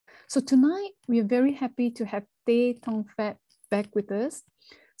So tonight, we are very happy to have Thay Thong Pháp back with us.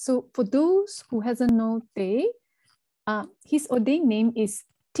 So for those who hasn't known Thay, his ordained name is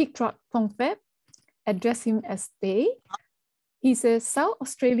Thay Thong Pháp. Address him as Thay. He's a South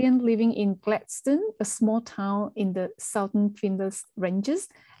Australian living in Gladstone, a small town in the southern Flinders Ranges,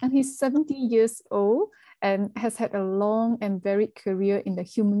 and he's 70 years old and has had a long and varied career in the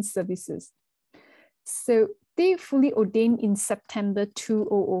human services. So Thay fully ordained in September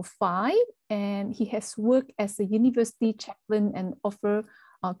 2005, and he has worked as a university chaplain and offer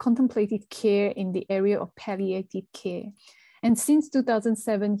contemplative care in the area of palliative care. And since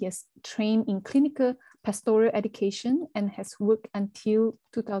 2007, he has trained in clinical pastoral education and has worked until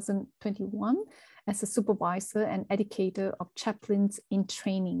 2021 as a supervisor and educator of chaplains in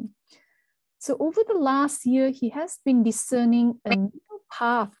training. So over the last year, he has been discerning a new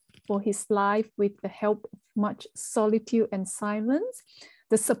path for his life with the help of much solitude and silence,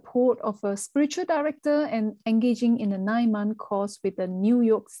 the support of a spiritual director, and engaging in a 9-month course with the New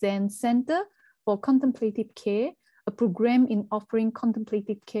York Zen Center for Contemplative Care, a program in offering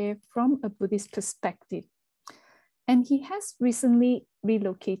contemplative care from a Buddhist perspective. And he has recently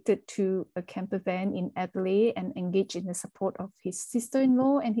relocated to a camper van in Adelaide and engaged in the support of his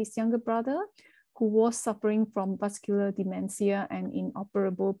sister-in-law and his younger brother, who was suffering from vascular dementia and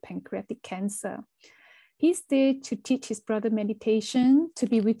inoperable pancreatic cancer. He's there to teach his brother meditation, to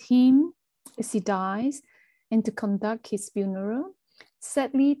be with him as he dies, and to conduct his funeral.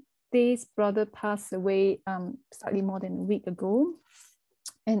 Sadly, Thay's brother passed away slightly more than a week ago.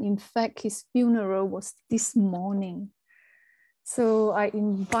 And in fact, his funeral was this morning. So I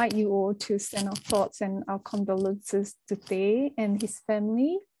invite you all to send our thoughts and our condolences to Thay and his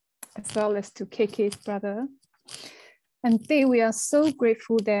family, as well as to KK's brother. And Thay, we are so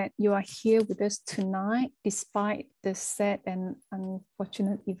grateful that you are here with us tonight, despite the sad and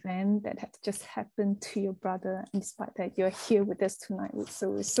unfortunate event that has just happened to your brother. And despite that, you're here with us tonight.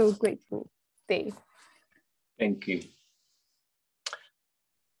 So we're so grateful, Thay. Thank you.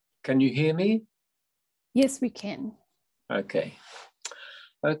 Can you hear me? Yes, we can. Okay.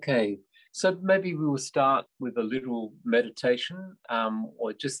 Okay. So maybe we will start with a little meditation,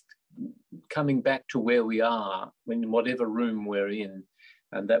 or just coming back to where we are, in whatever room we're in,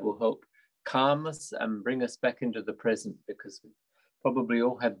 and that will help calm us and bring us back into the present, because we probably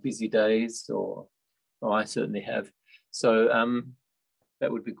all have busy days, or I certainly have. So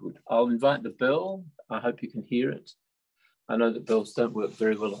that would be good. I'll invite the bell. I hope you can hear it. I know that bells don't work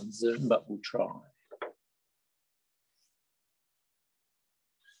very well on Zoom, but we'll try.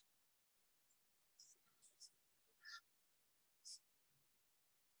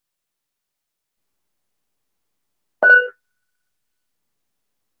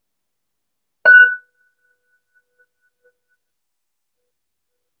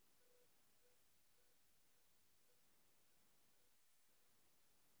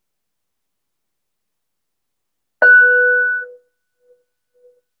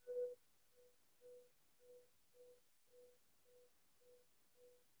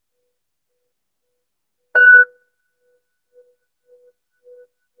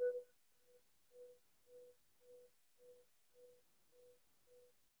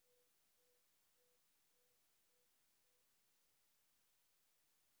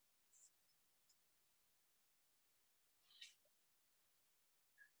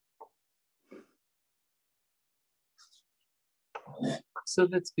 So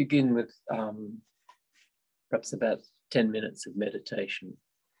let's begin with perhaps about 10 minutes of meditation.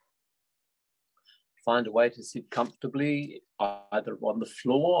 Find a way to sit comfortably, either on the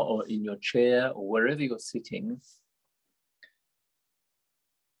floor or in your chair or wherever you're sitting.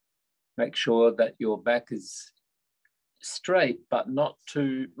 Make sure that your back is straight, but not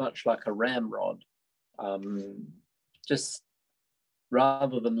too much like a ramrod. Just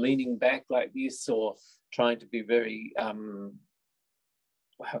rather than leaning back like this or trying to be very,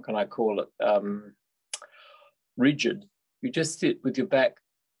 how can I call it, rigid. You just sit with your back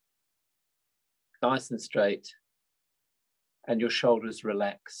nice and straight and your shoulders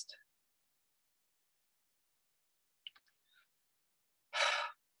relaxed.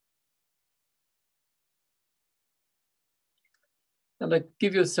 And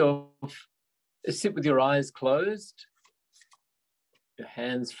give yourself, sit with your eyes closed, your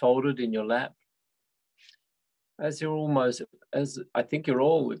hands folded in your lap. As I think you're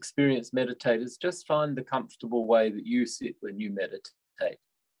all experienced meditators, just find the comfortable way that you sit when you meditate.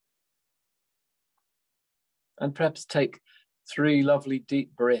 And perhaps take 3 lovely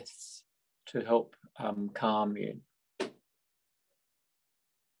deep breaths to help calm you.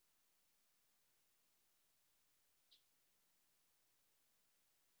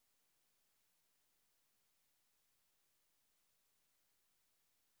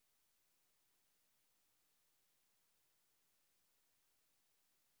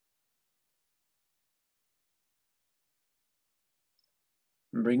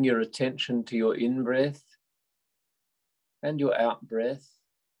 And bring your attention to your in-breath and your out-breath,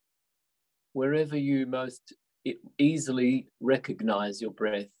 wherever you most easily recognize your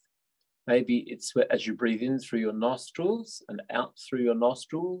breath. Maybe it's as you breathe in through your nostrils and out through your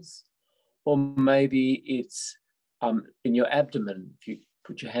nostrils, or maybe it's in your abdomen. If you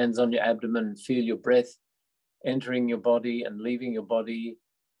put your hands on your abdomen and feel your breath entering your body and leaving your body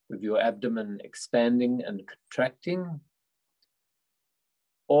with your abdomen expanding and contracting.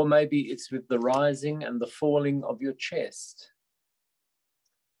 Or maybe it's with the rising and the falling of your chest.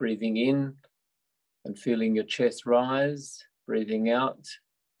 Breathing in and feeling your chest rise, breathing out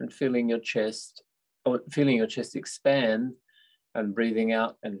and feeling your chest expand, and breathing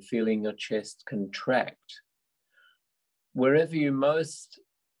out and feeling your chest contract. Wherever you most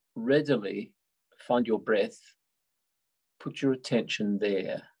readily find your breath, put your attention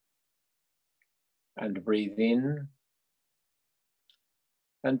there and breathe in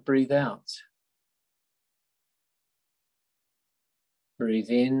and breathe out. Breathe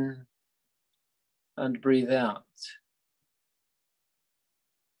in and breathe out.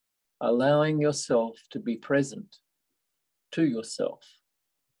 Allowing yourself to be present to yourself.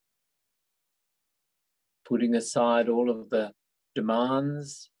 Putting aside all of the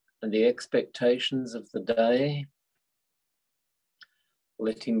demands and the expectations of the day.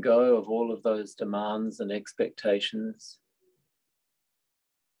 Letting go of all of those demands and expectations.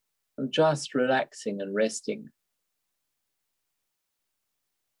 And just relaxing and resting.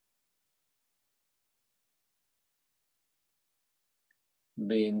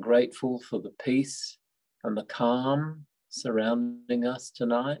 Being grateful for the peace and the calm surrounding us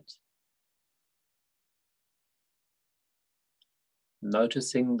tonight.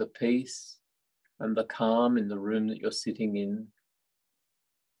 Noticing the peace and the calm in the room that you're sitting in.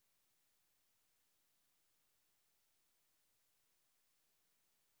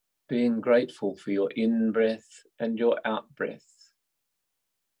 Being grateful for your in-breath and your out-breath,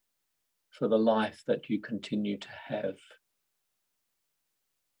 for the life that you continue to have.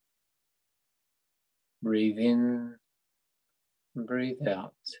 Breathe in, breathe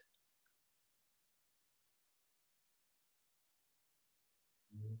out.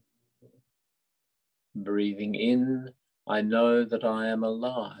 Breathing in, I know that I am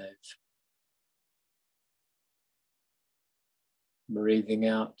alive. Breathing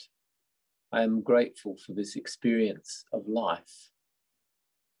out, I am grateful for this experience of life.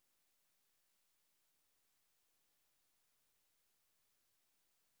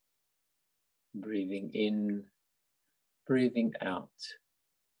 Breathing in, breathing out,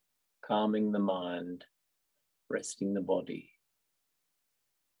 calming the mind, resting the body.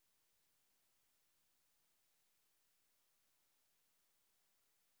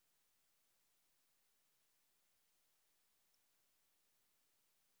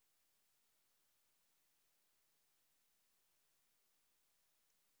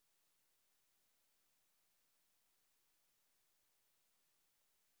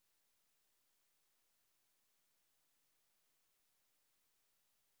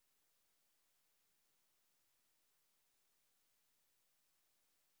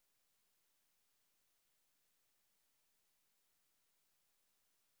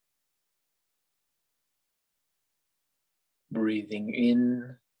 Breathing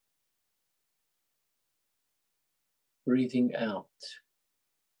in, breathing out.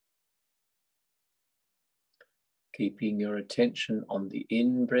 Keeping your attention on the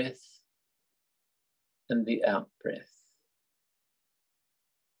in-breath and the out-breath.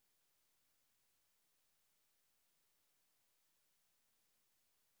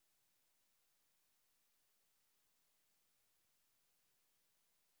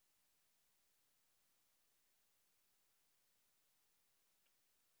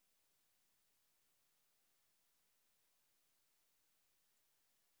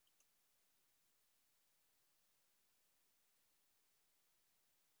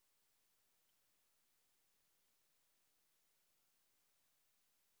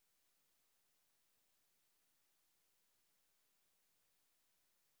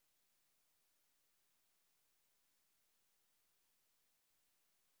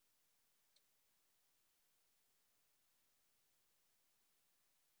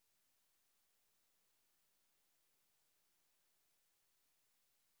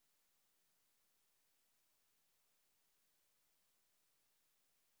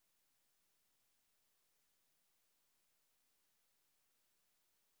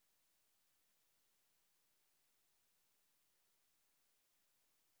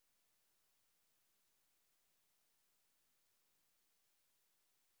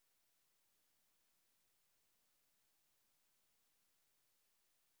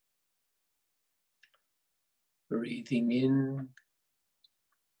 Breathing in.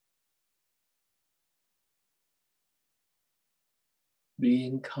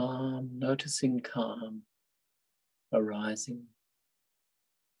 Being calm, noticing calm arising.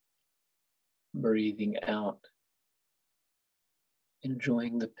 Breathing out.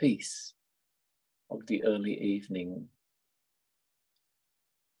 Enjoying the peace of the early evening.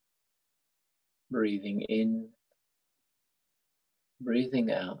 Breathing in.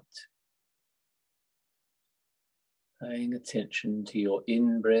 Breathing out. Paying attention to your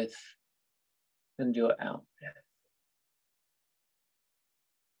in-breath and your out-breath.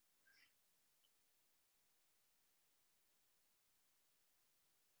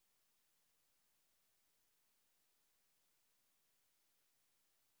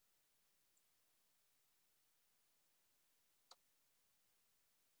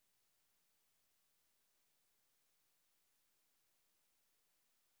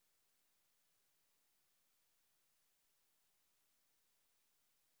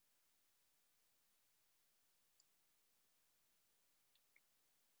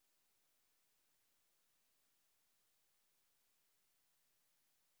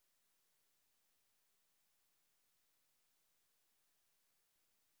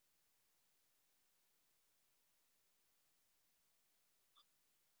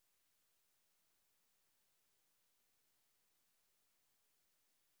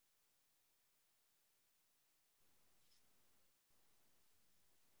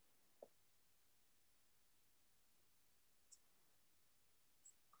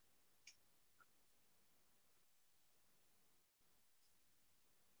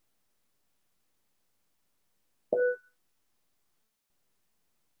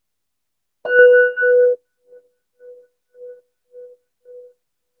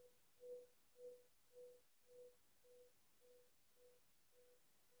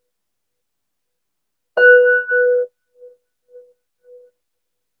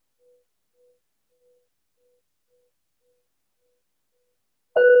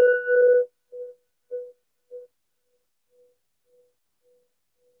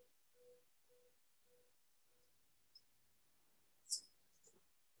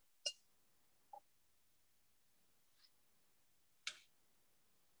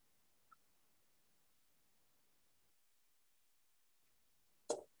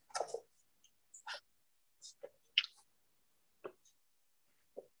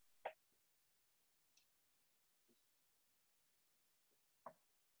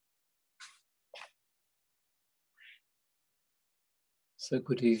 So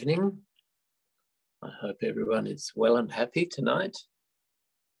good evening. I hope everyone is well and happy tonight.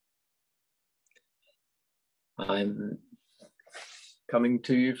 I'm coming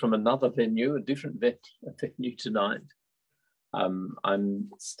to you from another venue, a different venue tonight. I'm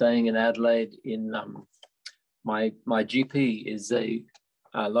staying in Adelaide in, my GP is a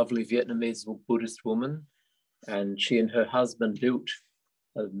lovely Vietnamese Buddhist woman, and she and her husband built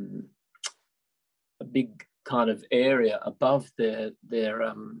a big kind of area above their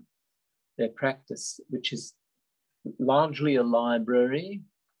practice, which is largely a library.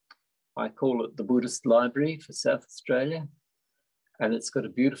 I call it the Buddhist Library for South Australia, and it's got a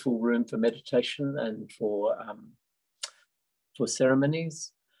beautiful room for meditation and for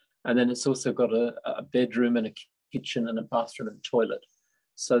ceremonies, and then it's also got a bedroom and a kitchen and a bathroom and toilet,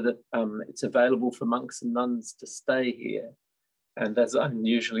 so that it's available for monks and nuns to stay here. And as I'm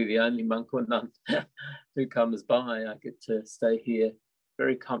usually the only monk or nun who comes by, I get to stay here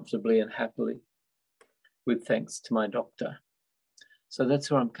very comfortably and happily, with thanks to my doctor. So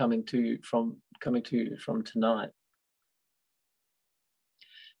that's where I'm coming to you from tonight.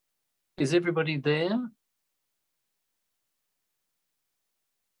 Is everybody there?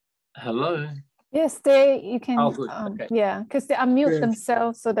 Hello? Yes, you can, oh, good. Okay. Yeah, because they unmute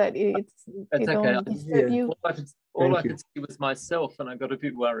themselves so that they don't disturb you. All I could see was myself, and I got a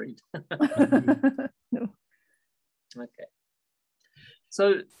bit worried. No. Okay.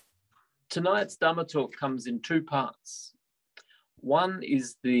 So tonight's Dhamma talk comes in two parts. One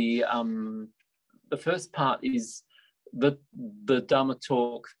is the first part is the Dhamma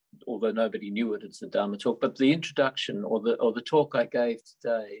talk, although nobody knew it, it's a Dhamma talk, but the introduction or the talk I gave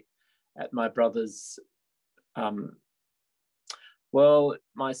today at my brother's, well,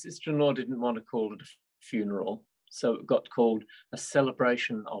 my sister-in-law didn't want to call it a funeral, so it got called a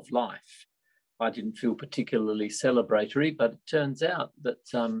celebration of life. I didn't feel particularly celebratory, but it turns out that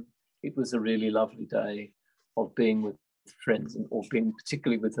it was a really lovely day of being with friends, or being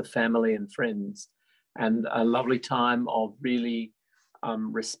particularly with the family and friends, and a lovely time of really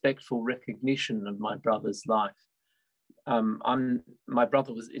respectful recognition of my brother's life. My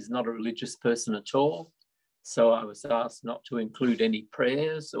brother is not a religious person at all. So I was asked not to include any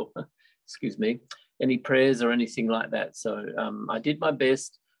prayers or, excuse me, any prayers or anything like that. So I did my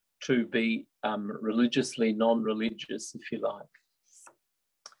best to be religiously non-religious, if you like.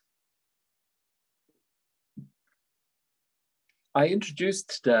 I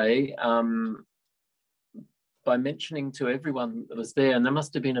introduced today by mentioning to everyone that was there, and there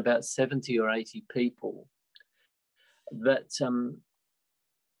must have been about 70 or 80 people, that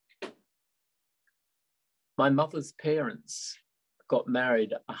my mother's parents got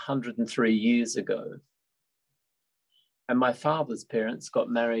married 103 years ago, and my father's parents got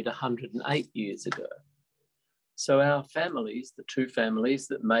married 108 years ago. So our families, the two families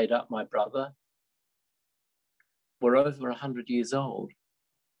that made up my brother, were over 100 years old.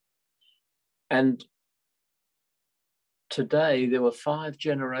 And today there were 5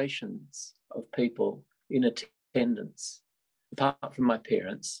 generations of people in attendance. Apart from my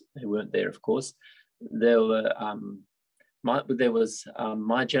parents, who weren't there, of course, there were there was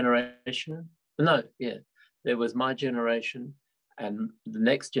my generation. No, yeah, there was my generation, and the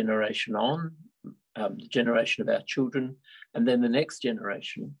next generation on, the generation of our children, and then the next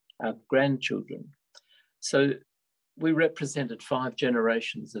generation, our grandchildren. So we represented 5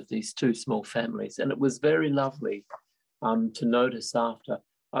 generations of these 2 small families, and it was very lovely to notice after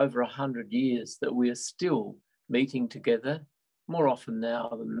over 100 years that we are still meeting together, more often now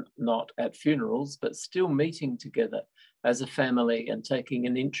than not at funerals, but still meeting together as a family and taking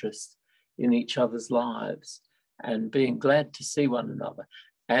an interest in each other's lives and being glad to see one another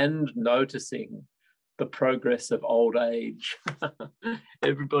and noticing the progress of old age.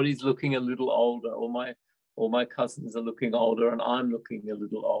 Everybody's looking a little older. All my cousins are looking older, and I'm looking a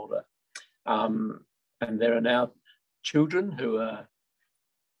little older. And there are now children who are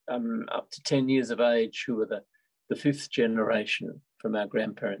up to 10 years of age, who are the 5th generation from our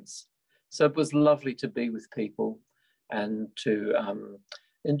grandparents. So it was lovely to be with people and to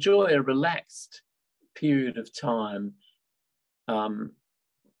enjoy a relaxed period of time,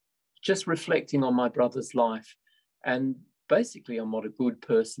 just reflecting on my brother's life and basically on what a good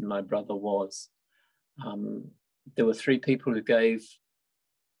person my brother was. There were 3 people who gave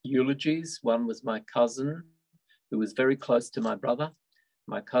eulogies. One was my cousin, who was very close to my brother.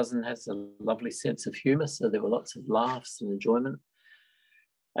 My cousin has a lovely sense of humour, so there were lots of laughs and enjoyment.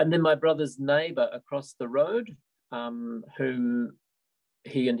 And then my brother's neighbour across the road, whom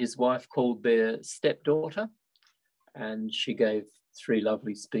he and his wife called their stepdaughter, and she gave 3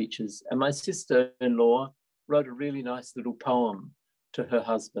 lovely speeches. And my sister-in-law wrote a really nice little poem to her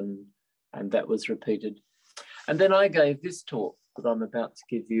husband, and that was repeated. And then I gave this talk that I'm about to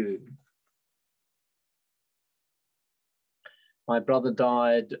give you. My brother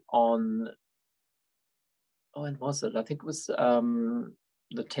died on, when was it? I think it was the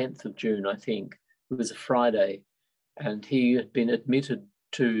 10th of June, I think. It was a Friday. And he had been admitted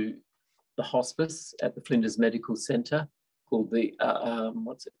to the hospice at the Flinders Medical Centre called the,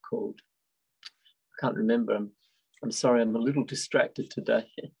 what's it called? I can't remember. I'm sorry, I'm a little distracted today.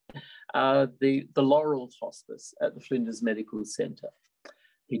 The Laurel Hospice at the Flinders Medical Centre.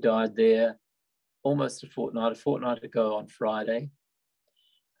 He died there almost a fortnight ago on Friday.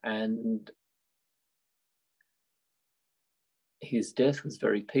 And his death was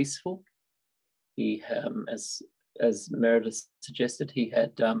very peaceful. He, as Meredith suggested, he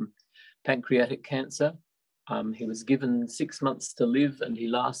had pancreatic cancer. He was given 6 months to live, and he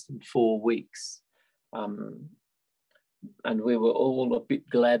lasted 4 weeks. And we were all a bit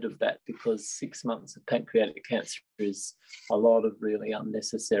glad of that, because 6 months of pancreatic cancer is a lot of really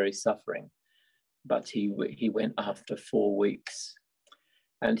unnecessary suffering. But he went after 4 weeks,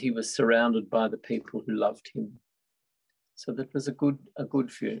 and he was surrounded by the people who loved him. So that was a good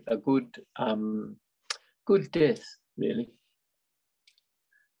death, really.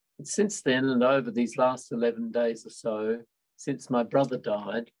 And since then, and over these last 11 days or so, since my brother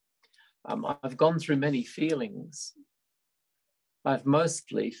died, I've gone through many feelings. I've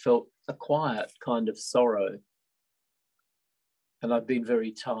mostly felt a quiet kind of sorrow, and I've been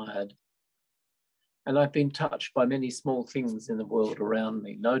very tired. And I've been touched by many small things in the world around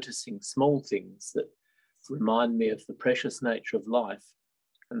me, noticing small things that remind me of the precious nature of life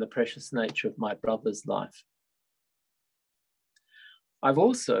and the precious nature of my brother's life. I've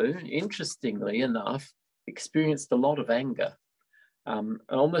also, interestingly enough, experienced a lot of anger,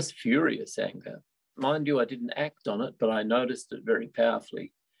 almost furious anger. Mind you, I didn't act on it, but I noticed it very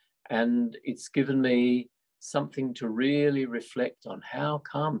powerfully. And it's given me something to really reflect on. How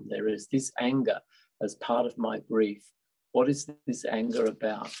come there is this anger as part of my grief? What is this anger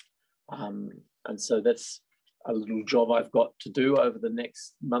about? And so that's a little job I've got to do over the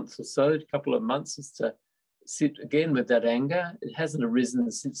next month or so, a couple of months, is to sit again with that anger. It hasn't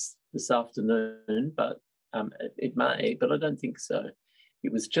arisen since this afternoon, but it may, but I don't think so.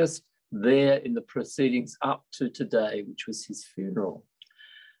 It was just there in the proceedings up to today, which was his funeral.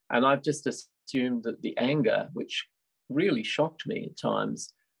 And I've just assumed that the anger, which really shocked me at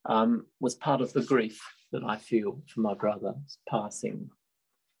times, was part of the grief that I feel for my brother's passing.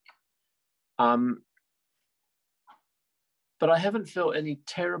 But I haven't felt any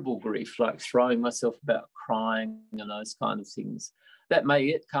terrible grief, like throwing myself about, crying and those kind of things. That may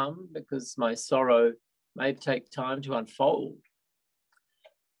yet come, because my sorrow may take time to unfold.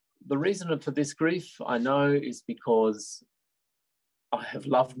 The reason for this grief, I know, is because I have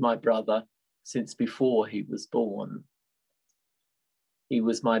loved my brother since before he was born. He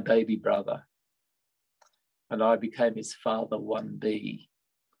was my baby brother, and I became his father 1B.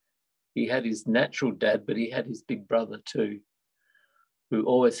 He had his natural dad, but he had his big brother too, who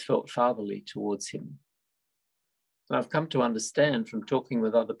always felt fatherly towards him. And I've come to understand from talking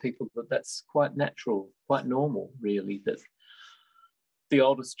with other people that that's quite natural, quite normal, really, that the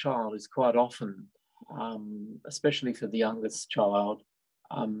oldest child is quite often, especially for the youngest child,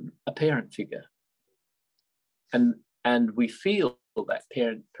 a parent figure. And we feel that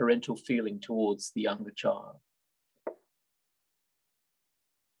parental feeling towards the younger child.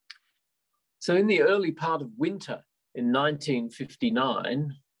 So in the early part of winter in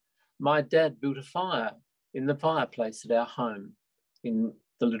 1959, my dad built a fire in the fireplace at our home in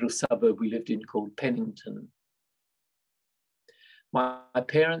the little suburb we lived in called Pennington. My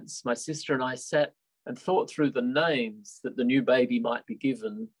parents, my sister and I sat and thought through the names that the new baby might be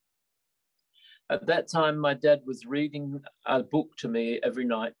given. At that time, my dad was reading a book to me every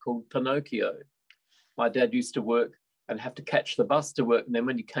night called Pinocchio. My dad used to work and have to catch the bus to work. And then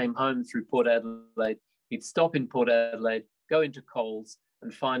when he came home through Port Adelaide, he'd stop in Port Adelaide, go into Coles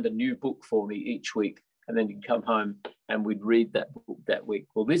and find a new book for me each week. And then he'd come home and we'd read that book that week.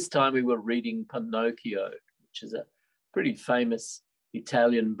 Well, this time we were reading Pinocchio, which is a pretty famous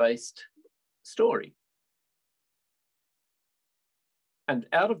Italian-based story. And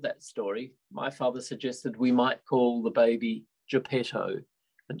out of that story, my father suggested we might call the baby Geppetto.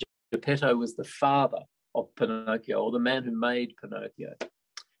 And Geppetto was the father of Pinocchio, or the man who made Pinocchio.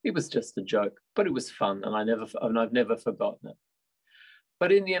 It was just a joke, but it was fun, and I've never forgotten it.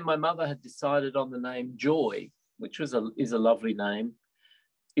 But in the end, my mother had decided on the name Joy, which is a lovely name,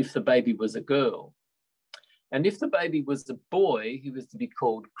 if the baby was a girl. And if the baby was a boy, he was to be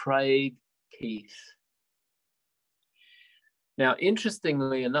called Craig Keith. Now,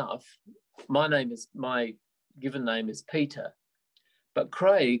 interestingly enough, my given name is Peter, but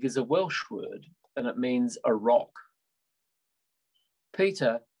Craig is a Welsh word and it means a rock.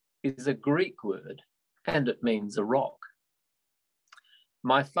 Peter is a Greek word and it means a rock.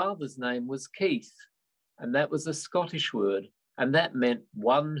 My father's name was Keith, and that was a Scottish word, and that meant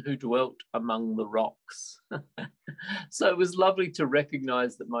one who dwelt among the rocks. So it was lovely to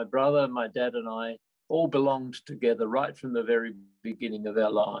recognize that my brother, my dad, and I all belonged together right from the very beginning of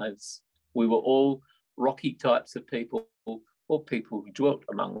our lives. We were all rocky types of people, or people who dwelt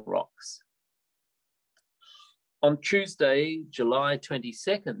among rocks. On Tuesday, July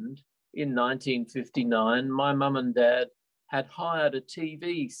 22nd, in 1959, my mum and dad had hired a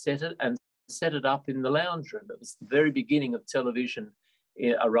TV set it up in the lounge room. It was the very beginning of television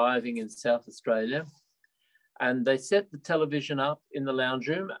arriving in South Australia. And they set the television up in the lounge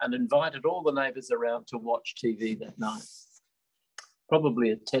room and invited all the neighbours around to watch TV that night.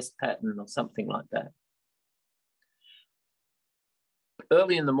 Probably a test pattern or something like that.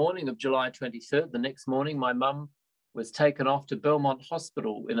 Early in the morning of July 23rd, the next morning, my mum was taken off to Belmont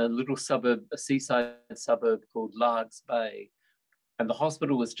Hospital in a little suburb, a seaside suburb called Largs Bay. And the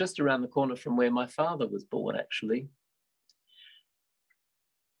hospital was just around the corner from where my father was born, actually.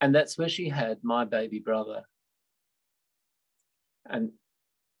 And that's where she had my baby brother. And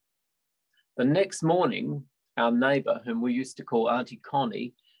the next morning, our neighbour, whom we used to call Auntie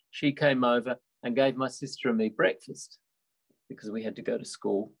Connie, she came over and gave my sister and me breakfast because we had to go to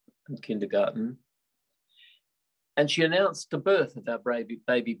school and kindergarten. And she announced the birth of our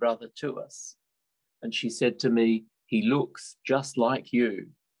baby brother to us. And she said to me, "He looks just like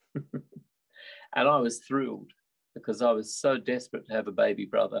you." And I was thrilled because I was so desperate to have a baby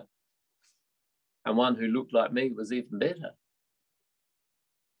brother. And one who looked like me was even better.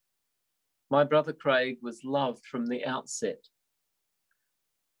 My brother Craig was loved from the outset.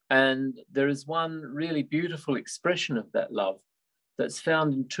 And there is one really beautiful expression of that love that's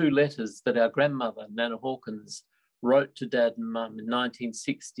found in 2 letters that our grandmother, Nana Hawkins, wrote to Dad and Mum in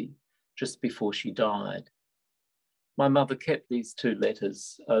 1960, just before she died. My mother kept these 2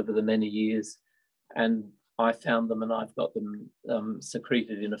 letters over the many years, and I found them and I've got them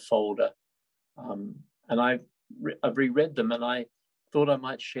secreted in a folder. And I've reread them, and I thought I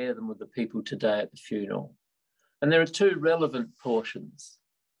might share them with the people today at the funeral. And there are two relevant portions.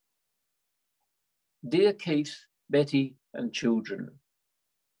 Dear Keith, Betty, and children,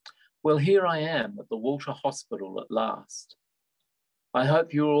 well, here I am at the Walter Hospital at last. I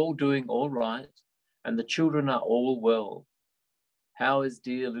hope you're all doing all right and the children are all well. How is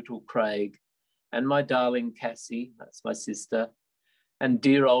dear little Craig and my darling Cassie, that's my sister, and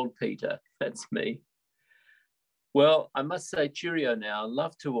dear old Peter, that's me. Well, I must say cheerio now.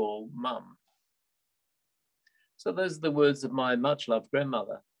 Love to all, Mum. So those are the words of my much-loved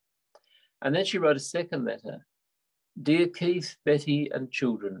grandmother. And then she wrote a second letter. Dear Keith, Betty, and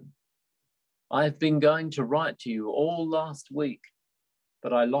children, I have been going to write to you all last week,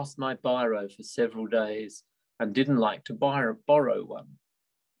 but I lost my biro for several days and didn't like to borrow one.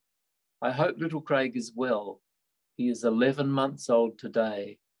 I hope little Craig is well. He is 11 months old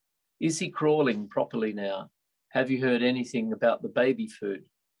today. Is he crawling properly now? Have you heard anything about the baby food?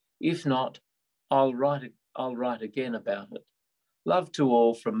 If not, I'll write again about it. Love to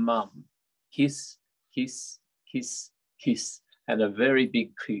all from Mum. Kiss, kiss, kiss, kiss, and a very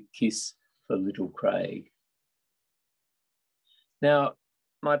big kiss for little Craig. Now,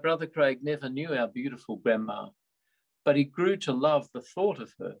 my brother Craig never knew our beautiful grandma, but he grew to love the thought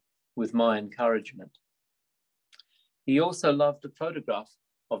of her with my encouragement. He also loved a photograph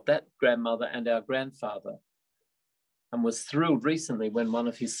of that grandmother and our grandfather, and was thrilled recently when one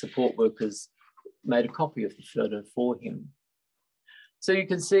of his support workers made a copy of the photo for him. So you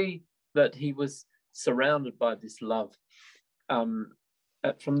can see that he was surrounded by this love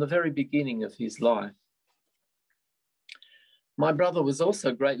from the very beginning of his life. My brother was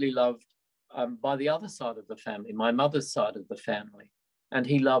also greatly loved by the other side of the family, my mother's side of the family, and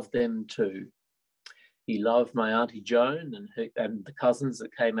he loved them too. He loved my Auntie Joan and the cousins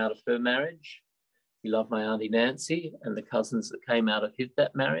that came out of her marriage. He loved my Auntie Nancy and the cousins that came out of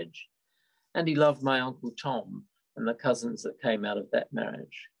that marriage. And he loved my Uncle Tom and the cousins that came out of that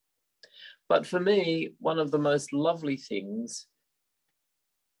marriage. But for me, one of the most lovely things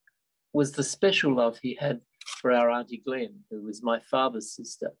was the special love he had for our Auntie Glenn, who was my father's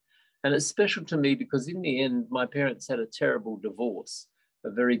sister. And it's special to me because in the end, my parents had a terrible divorce,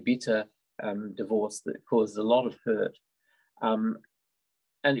 a very bitter divorce that caused a lot of hurt. And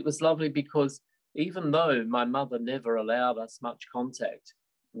it was lovely because even though my mother never allowed us much contact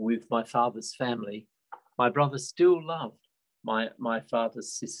with my father's family, my brother still loved my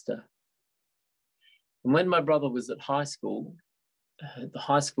father's sister. And when my brother was at high school, the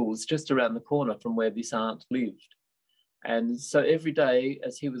high school was just around the corner from where this aunt lived. And so every day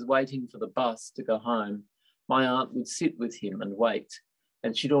as he was waiting for the bus to go home, my aunt would sit with him and wait.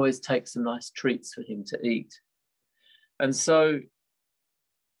 And she'd always take some nice treats for him to eat. And so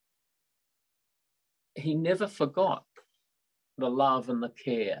he never forgot the love and the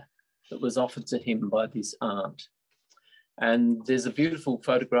care that was offered to him by this aunt. And there's a beautiful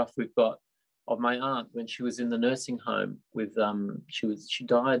photograph we've got of my aunt when she was in the nursing home with, she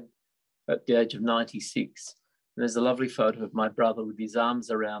died at the age of 96. And there's a lovely photo of my brother with his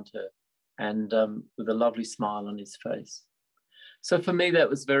arms around her and with a lovely smile on his face. So for me, that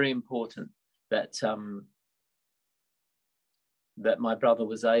was very important that, that my brother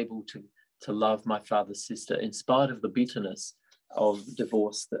was able to love my father's sister in spite of the bitterness of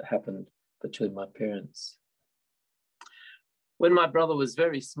divorce that happened between my parents. When my brother was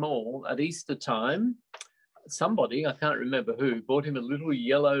very small, at Easter time, somebody, I can't remember who, bought him a little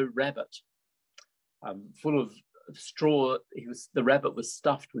yellow rabbit full of straw. The rabbit was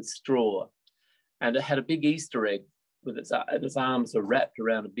stuffed with straw, and it had a big Easter egg with its arms were wrapped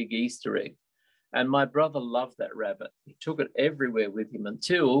around a big Easter egg. And my brother loved that rabbit. He took it everywhere with him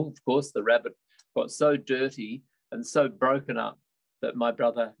until, of course, the rabbit got so dirty and so broken up that my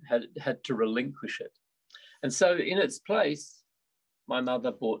brother had to relinquish it. And so in its place, my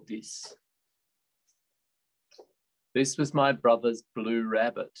mother bought this. This was my brother's blue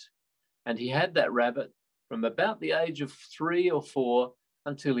rabbit. And he had that rabbit from about the age of 3 or 4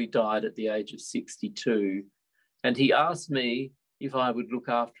 until he died at the age of 62. And he asked me if I would look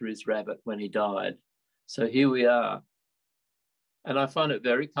after his rabbit when he died. So here we are. And I find it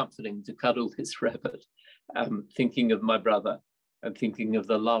very comforting to cuddle this rabbit, thinking of my brother and thinking of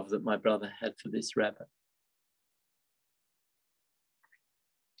the love that my brother had for this rabbit.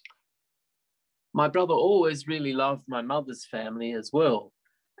 My brother always really loved my mother's family as well,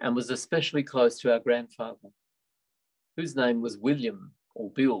 and was especially close to our grandfather, whose name was William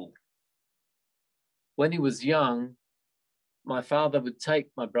or Bill. When he was young, my father would take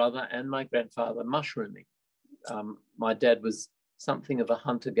my brother and my grandfather mushrooming my dad was something of a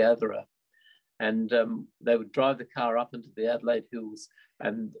hunter-gatherer, and they would drive the car up into the Adelaide Hills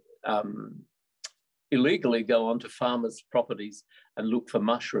and illegally go onto farmers' properties and look for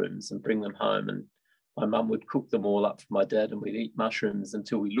mushrooms and bring them home. And my mum would cook them all up for my dad, and we'd eat mushrooms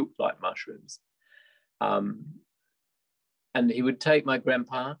until we looked like mushrooms. And he would take my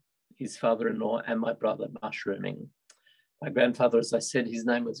grandpa, his father-in-law, and my brother mushrooming. My grandfather, as I said, his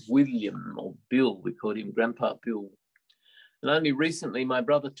name was William, or Bill. We called him Grandpa Bill. And only recently my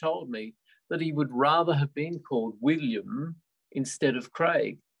brother told me that he would rather have been called William instead of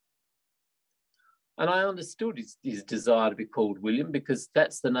Craig. And I understood his desire to be called William, because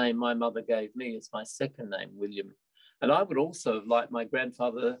that's the name my mother gave me as my second name, William. And I would also have liked my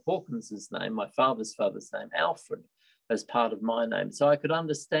grandfather Hawkins's name, my father's name, Alfred, as part of my name. So I could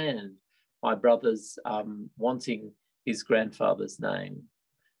understand my brother's wanting his grandfather's name,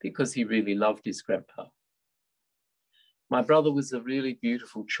 because he really loved his grandpa. My brother was a really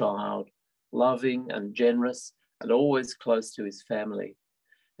beautiful child, loving and generous and always close to his family.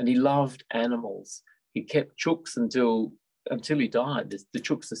 And he loved animals. He kept chooks until he died. The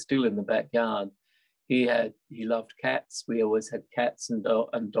chooks are still in the backyard. He loved cats. We always had cats and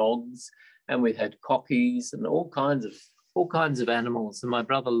dogs, and we had cockies and all kinds of animals. And my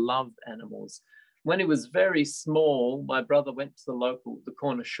brother loved animals. When he was very small, my brother went to the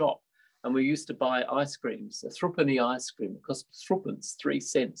corner shop, and we used to buy ice creams, a threepenny ice cream. It cost threepence, 3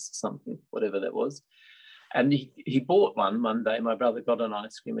 cents, something, whatever that was. And he bought one day. My brother got an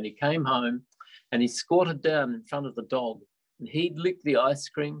ice cream, and he came home and he squatted down in front of the dog, and he'd lick the ice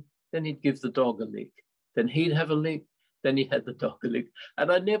cream, then he'd give the dog a lick. Then he'd have a lick, then he had the dog a lick.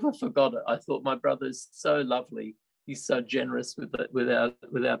 And I never forgot it. I thought, my brother's so lovely. He's so generous with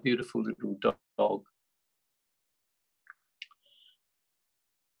our beautiful little dog.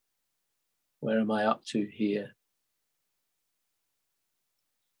 Where am I up to here?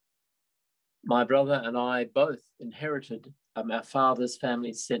 My brother and I both inherited our father's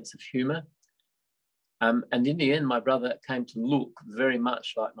family's sense of humour. And in the end, my brother came to look very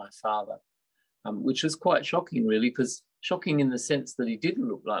much like my father, which was quite shocking, really, because shocking in the sense that he didn't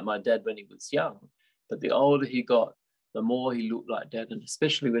look like my dad when he was young. But the older he got, the more he looked like Dad, and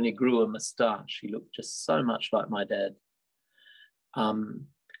especially when he grew a moustache, he looked just so much like my dad. And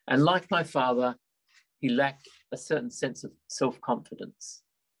like my father, he lacked a certain sense of self-confidence.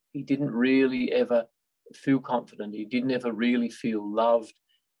 He didn't really ever feel confident. He didn't ever really feel loved.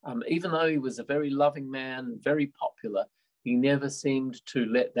 Even though he was a very loving man, very popular, he never seemed to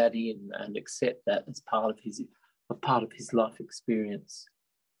let that in and accept that as part of his life experience.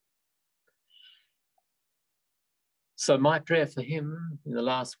 So my prayer for him in the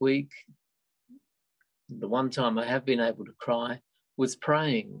last week, the one time I have been able to cry, was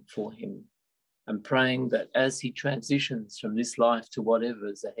praying for him, and praying that as he transitions from this life to whatever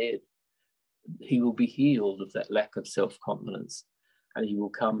is ahead, he will be healed of that lack of self-confidence, and he will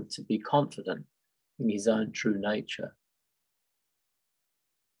come to be confident in his own true nature.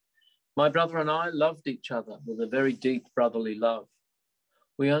 My brother and I loved each other with a very deep brotherly love.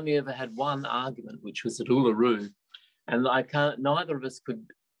 We only ever had one argument, which was at Uluru, and neither of us could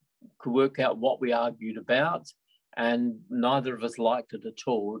work out what we argued about, and neither of us liked it at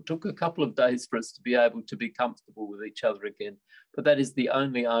all. It took a couple of days for us to be able to be comfortable with each other again, but that is the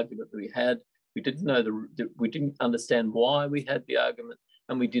only argument that we had. We didn't understand why we had the argument,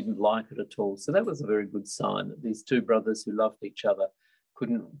 and we didn't like it at all. So that was a very good sign that these two brothers who loved each other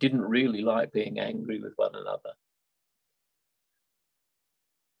didn't really like being angry with one another.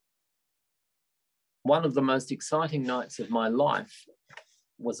 One of the most exciting nights of my life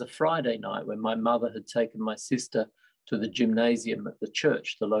was a Friday night when my mother had taken my sister to the gymnasium at the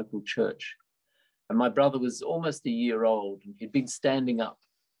church, the local church. And my brother was almost a year old, and he'd been standing up,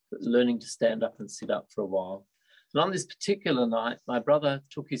 learning to stand up and sit up for a while. And on this particular night, my brother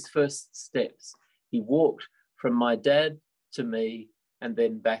took his first steps. He walked from my dad to me and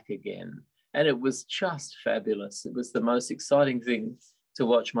then back again. And it was just fabulous. It was the most exciting thing to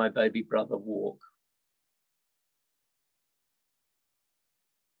watch my baby brother walk.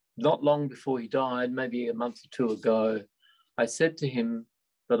 Not long before he died, maybe a month or two ago, I said to him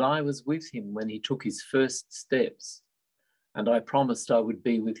that I was with him when he took his first steps, and I promised I would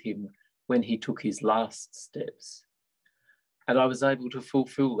be with him when he took his last steps. And I was able to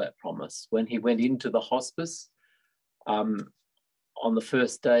fulfill that promise. When he went into the hospice, on the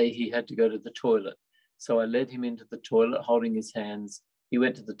first day, he had to go to the toilet. So I led him into the toilet, holding his hands. He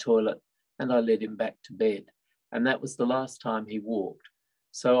went to the toilet, and I led him back to bed. And that was the last time he walked.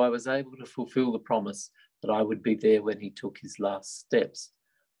 So I was able to fulfill the promise that I would be there when he took his last steps.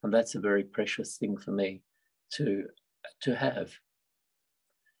 And that's a very precious thing for me, to have.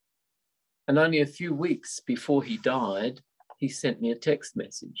 And only a few weeks before he died, he sent me a text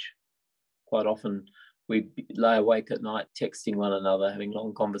message. Quite often we lay awake at night texting one another, having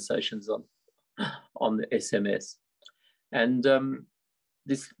long conversations on the SMS. And the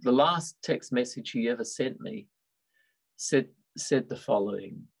last text message he ever sent me said the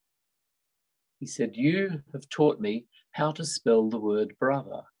following. He said, "You have taught me how to spell the word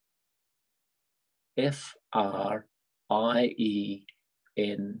brother. Friend,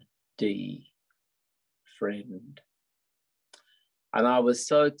 friend." And I was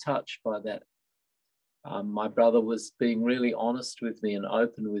so touched by that. My brother was being really honest with me and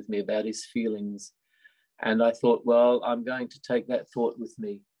open with me about his feelings. And I thought, well, I'm going to take that thought with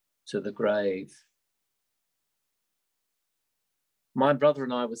me to the grave. My brother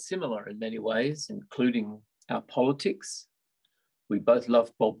and I were similar in many ways, including our politics. We both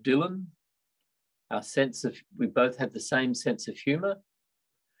loved Bob Dylan. We both had the same sense of humour.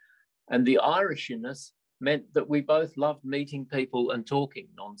 And the Irish in us meant that we both loved meeting people and talking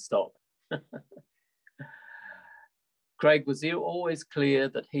non-stop. Craig was always clear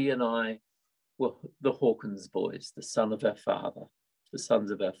that he and I were the Hawkins boys, the sons of our father.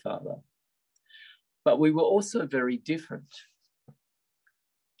 But we were also very different.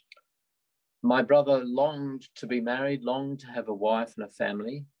 My brother longed to be married, longed to have a wife and a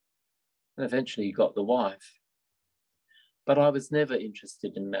family, and eventually he got the wife. But I was never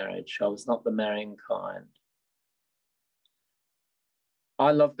interested in marriage. I was not the marrying kind.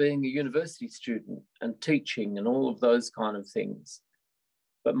 I loved being a university student and teaching and all of those kind of things.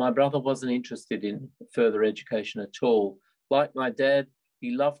 But my brother wasn't interested in further education at all. Like my dad, he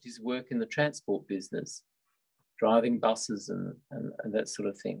loved his work in the transport business, driving buses and that sort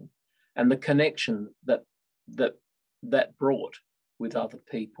of thing, and the connection that brought with other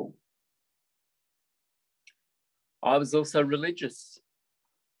people. I was also religious,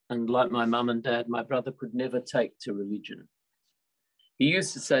 and like my mum and dad, my brother could never take to religion. He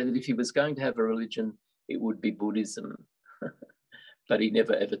used to say that if he was going to have a religion, it would be Buddhism, but he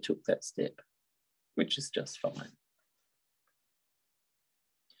never ever took that step, which is just fine.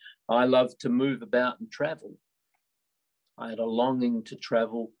 I loved to move about and travel. I had a longing to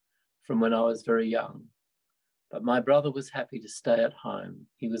travel from when I was very young, but my brother was happy to stay at home.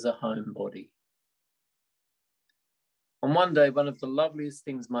 He was a homebody. And one day, one of the loveliest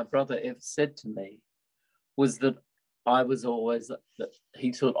things my brother ever said to me was that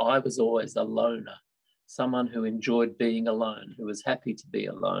he thought I was always a loner, someone who enjoyed being alone, who was happy to be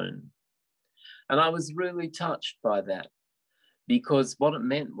alone. And I was really touched by that, because what it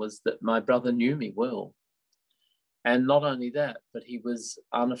meant was that my brother knew me well. And not only that, but he was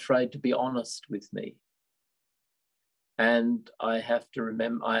unafraid to be honest with me. And I have to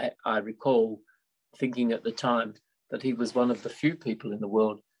remember, I recall thinking at the time that he was one of the few people in the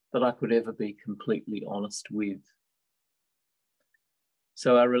world that I could ever be completely honest with.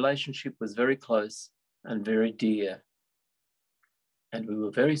 So our relationship was very close and very dear. And we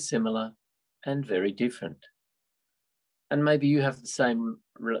were very similar and very different. And maybe you have the same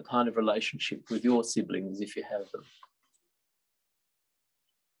kind of relationship with your siblings if you have them.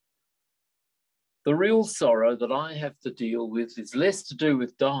 The real sorrow that I have to deal with is less to do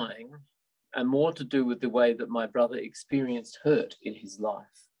with dying and more to do with the way that my brother experienced hurt in his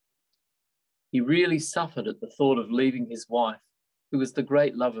life. He really suffered at the thought of leaving his wife, who was the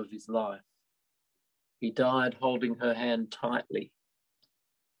great love of his life. He died holding her hand tightly.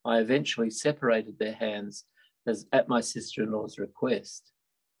 I eventually separated their hands at my sister-in-law's request.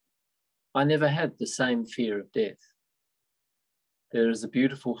 I never had the same fear of death. There is a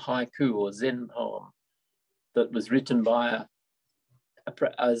beautiful haiku or Zen poem that was written by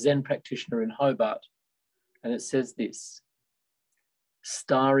a Zen practitioner in Hobart, and it says this: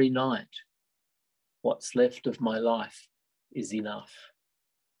 "Starry night, what's left of my life is enough."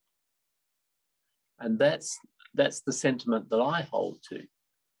 And that's the sentiment that I hold to,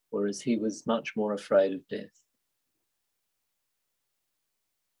 whereas he was much more afraid of death.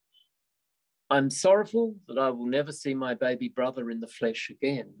 I'm sorrowful that I will never see my baby brother in the flesh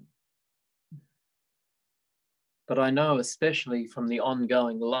again. But I know, especially from the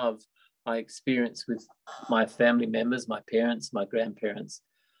ongoing love I experience with my family members, my parents, my grandparents,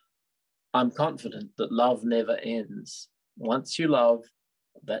 I'm confident that love never ends. Once you love,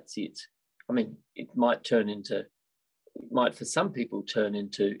 that's it. I mean, it might for some people turn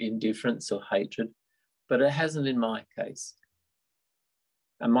into indifference or hatred, but it hasn't in my case.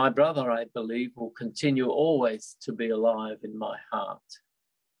 And my brother, I believe, will continue always to be alive in my heart.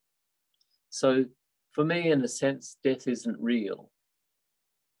 So for me, in a sense, death isn't real.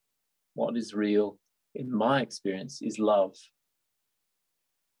 What is real in my experience, is love.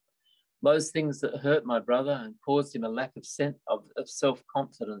 Those things that hurt my brother and caused him a lack of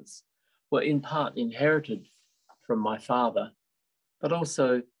self-confidence were in part inherited from my father, but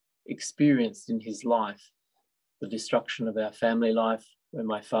also experienced in his life. The destruction of our family life when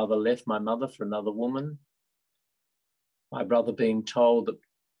my father left my mother for another woman. My brother being told that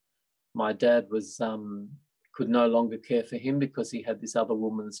my dad could no longer care for him because he had this other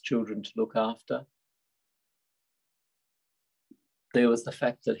woman's children to look after. There was the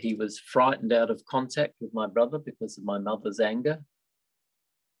fact that he was frightened out of contact with my brother because of my mother's anger.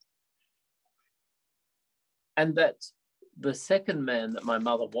 And that the second man that my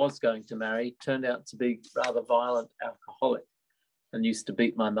mother was going to marry turned out to be rather violent alcoholic and used to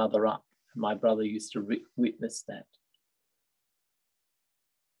beat my mother up. My brother used to witness that.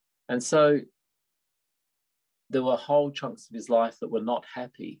 And so there were whole chunks of his life that were not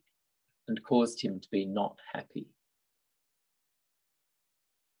happy and caused him to be not happy.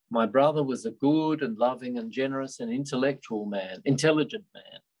 My brother was a good and loving and generous and intelligent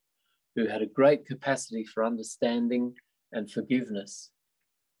man who had a great capacity for understanding and forgiveness.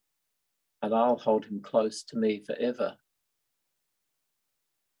 And I'll hold him close to me forever.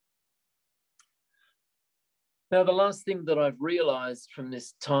 Now, the last thing that I've realized from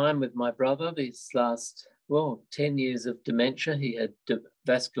this time with my brother, these last, 10 years of dementia, he had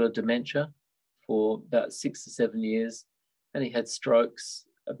vascular dementia for about 6 or 7 years, and he had strokes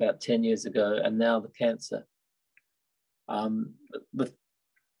about 10 years ago, and now the cancer. The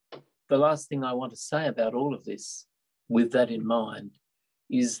last thing I want to say about all of this, with that in mind,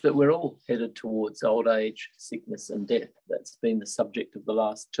 is that we're all headed towards old age, sickness, and death. That's been the subject of the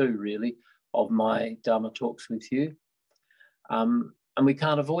last two, really, of my Dhamma talks with you. And we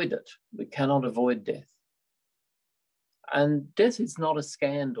can't avoid it. We cannot avoid death. And death is not a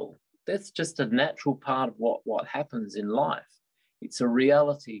scandal. Death's just a natural part of what happens in life. It's a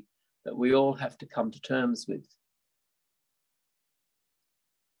reality that we all have to come to terms with.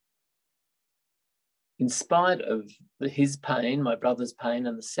 In spite of his pain, my brother's pain,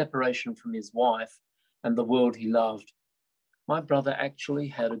 and the separation from his wife and the world he loved, my brother actually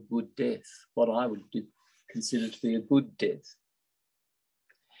had a good death, what I would consider to be a good death.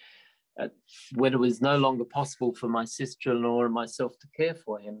 When it was no longer possible for my sister-in-law and myself to care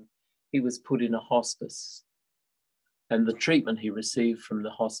for him, he was put in a hospice. And the treatment he received from the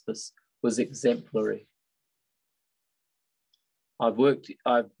hospice was exemplary.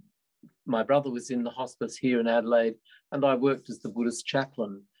 My brother was in the hospice here in Adelaide, and I worked as the Buddhist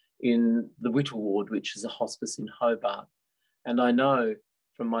chaplain in the Whittle Ward, which is a hospice in Hobart. And I know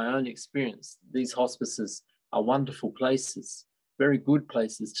from my own experience, these hospices are wonderful places, very good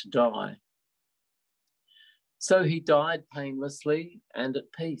places to die. So he died painlessly and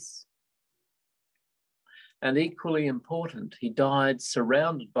at peace. And equally important, he died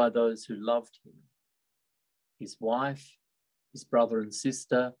surrounded by those who loved him. His wife, his brother and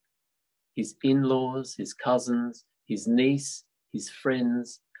sister, his in-laws, his cousins, his niece, his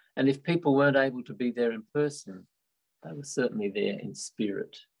friends. And if people weren't able to be there in person, they were certainly there in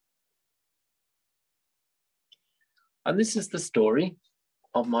spirit. And this is the story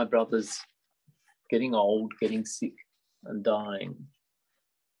of my brother's getting old, getting sick, and dying.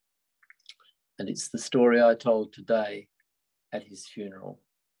 And it's the story I told today at his funeral.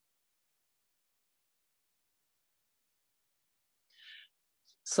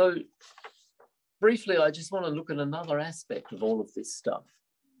 So briefly, I just want to look at another aspect of all of this stuff.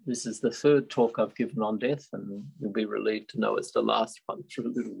 This is the third talk I've given on death, and you'll be relieved to know it's the last one for a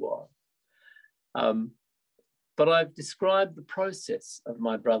little while. But I've described the process of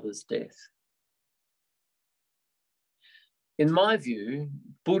my brother's death. In my view,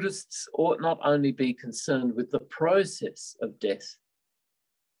 Buddhists ought not only be concerned with the process of death,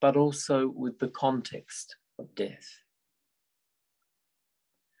 but also with the context of death.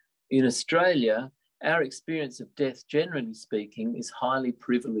 In Australia, our experience of death, generally speaking, is highly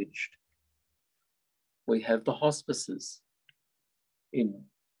privileged. We have the hospices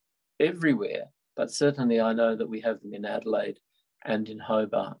everywhere, but certainly I know that we have them in Adelaide and in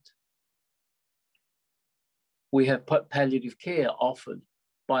Hobart. We have palliative care offered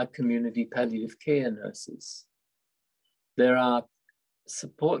by community palliative care nurses. There are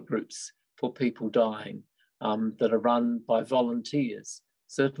support groups for people dying that are run by volunteers,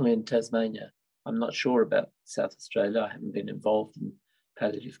 certainly in Tasmania. I'm not sure about South Australia. I haven't been involved in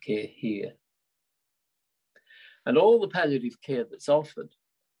palliative care here. And all the palliative care that's offered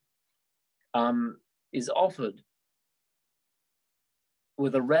is offered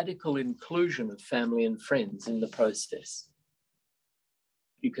with a radical inclusion of family and friends in the process.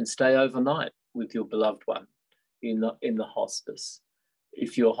 You can stay overnight with your beloved one in the hospice.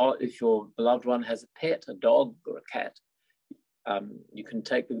 If your beloved one has a pet, a dog or a cat, you can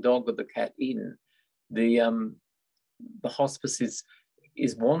take the dog or the cat in. The hospice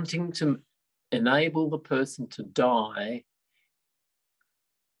is wanting to enable the person to die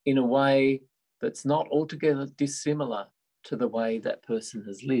in a way that's not altogether dissimilar to the way that person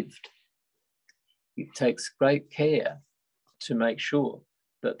has lived. It takes great care to make sure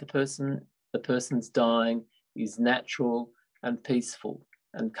that the person's dying is natural and peaceful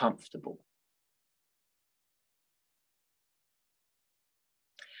and comfortable.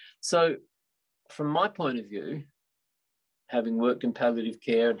 So from my point of view, having worked in palliative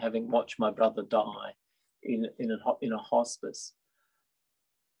care and having watched my brother die in a hospice,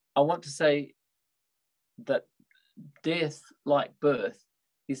 I want to say that death, like birth,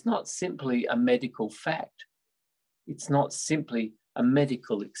 is not simply a medical fact. It's not simply a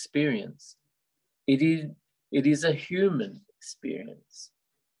medical experience. It is a human experience.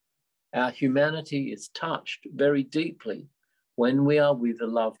 Our humanity is touched very deeply when we are with a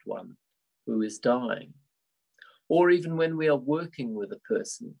loved one who is dying, or even when we are working with a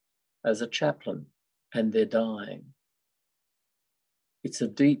person as a chaplain and they're dying. It's a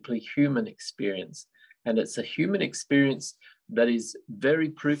deeply human experience, and it's a human experience that is very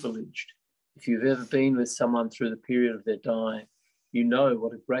privileged. If you've ever been with someone through the period of their dying, you know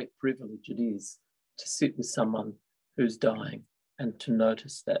what a great privilege it is to sit with someone who's dying and to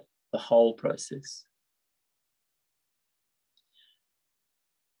notice that, the whole process.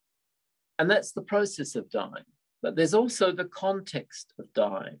 And that's the process of dying. But there's also the context of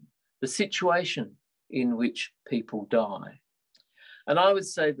dying, the situation in which people die. And I would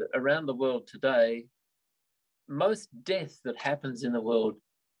say that around the world today, most death that happens in the world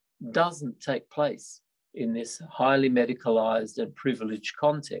doesn't take place in this highly medicalised and privileged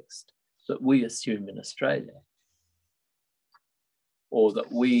context that we assume in Australia, or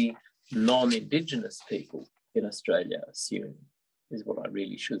that we non-Indigenous people in Australia assume, is what I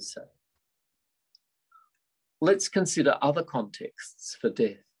really should say. Let's consider other contexts for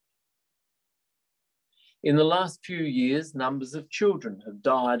death. In the last few years, numbers of children have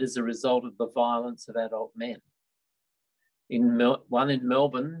died as a result of the violence of adult men. One in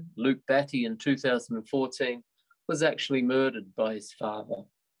Melbourne, Luke Batty, in 2014, was actually murdered by his father.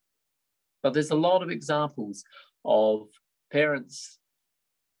 But there's a lot of examples of parents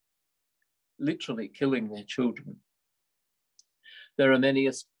literally killing their children. There are many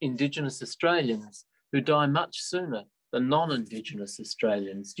Indigenous Australians who die much sooner than non-Indigenous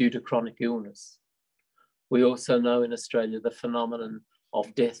Australians due to chronic illness. We also know in Australia the phenomenon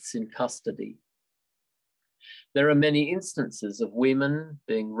of deaths in custody. There are many instances of women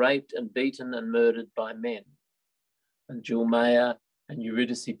being raped and beaten and murdered by men. And Jill Mayer and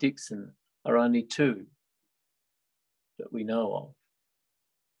Eurydice Dixon are only two that we know of.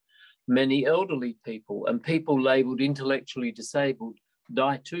 Many elderly people and people labelled intellectually disabled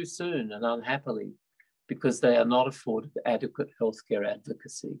die too soon and unhappily because they are not afforded adequate healthcare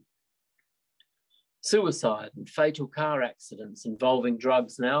advocacy. Suicide and fatal car accidents involving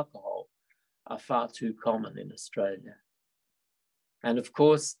drugs and alcohol are far too common in Australia. And of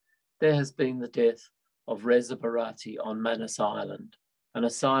course, there has been the death of Reza Barati on Manus Island, an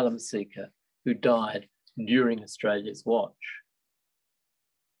asylum seeker who died during Australia's watch.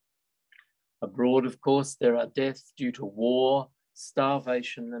 Abroad, of course, there are deaths due to war,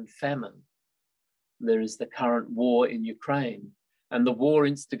 starvation, and famine. There is the current war in Ukraine, and the war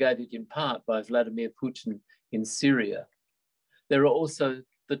instigated in part by Vladimir Putin in Syria. There are also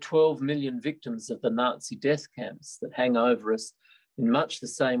the 12 million victims of the Nazi death camps that hang over us in much the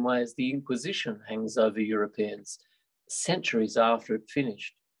same way as the Inquisition hangs over Europeans centuries after it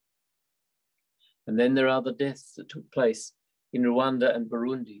finished. And then there are the deaths that took place in Rwanda and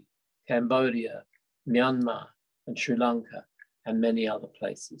Burundi, Cambodia, Myanmar, and Sri Lanka, and many other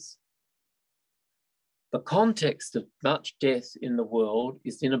places. The context of much death in the world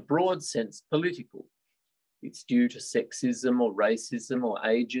is, in a broad sense, political. It's due to sexism or racism or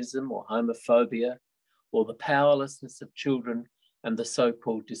ageism or homophobia or the powerlessness of children and the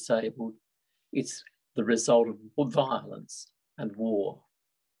so-called disabled. It's the result of violence and war.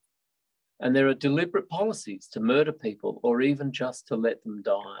 And there are deliberate policies to murder people or even just to let them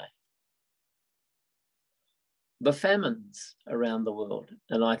die. The famines around the world,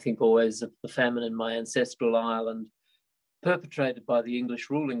 and I think always of the famine in my ancestral Ireland, perpetrated by the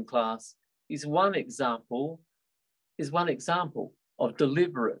English ruling class, is one example of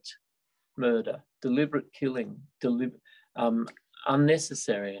deliberate murder, deliberate killing,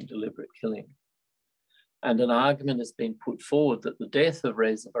 unnecessary and deliberate killing. And an argument has been put forward that the death of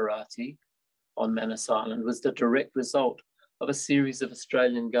Reza Barati on Manus Island was the direct result of a series of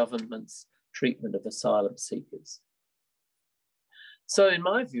Australian government's treatment of asylum seekers. So in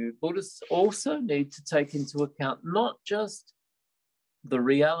my view, Buddhists also need to take into account not just the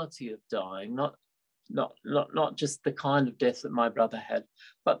reality of dying, not just the kind of death that my brother had,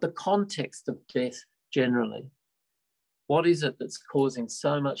 but the context of death generally. What is it that's causing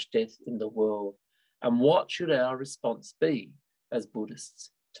so much death in the world? And what should our response be as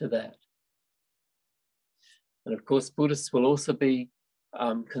Buddhists to that? And of course, Buddhists will also be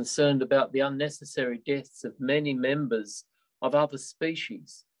concerned about the unnecessary deaths of many members of other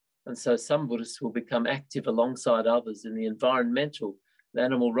species. And so some Buddhists will become active alongside others in the environmental and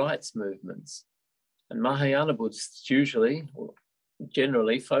animal rights movements. And Mahayana Buddhists usually, or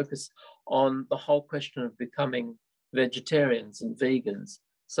generally, focus on the whole question of becoming vegetarians and vegans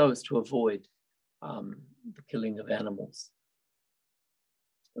so as to avoid the killing of animals.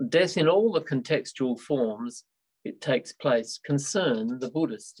 Death in all the contextual forms it takes place concern the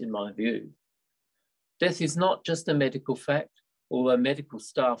Buddhist, in my view. Death is not just a medical fact, although medical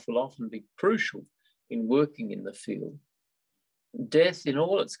staff will often be crucial in working in the field. Death in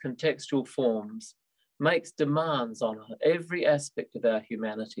all its contextual forms makes demands on every aspect of our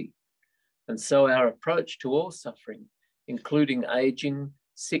humanity. And so our approach to all suffering, including aging,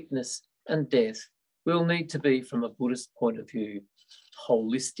 sickness, and death, will need to be, from a Buddhist point of view,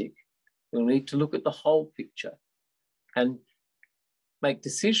 holistic. We'll need to look at the whole picture and make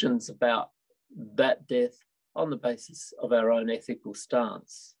decisions about that death on the basis of our own ethical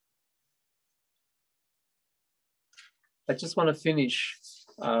stance. I just want to finish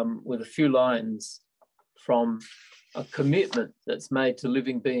with a few lines from a commitment that's made to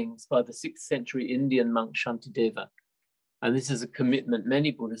living beings by the 6th century Indian monk Shantideva. And this is a commitment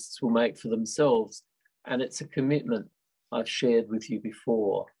many Buddhists will make for themselves, and it's a commitment I've shared with you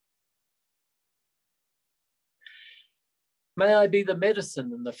before. May I be the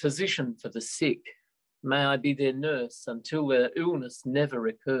medicine and the physician for the sick. May I be their nurse until their illness never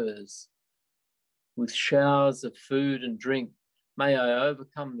recurs. With showers of food and drink, may I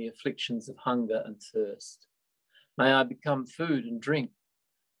overcome the afflictions of hunger and thirst. May I become food and drink.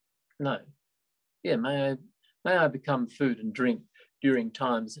 May I become food and drink during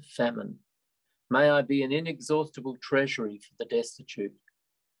times of famine. May I be an inexhaustible treasury for the destitute.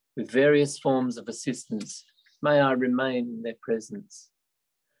 With various forms of assistance, may I remain in their presence.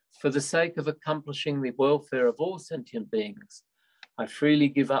 For the sake of accomplishing the welfare of all sentient beings, I freely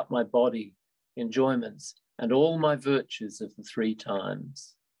give up my body, enjoyments, and all my virtues of the 3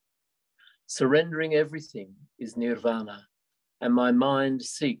 times. Surrendering everything is nirvana, and my mind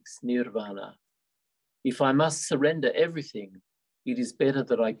seeks nirvana. If I must surrender everything, it is better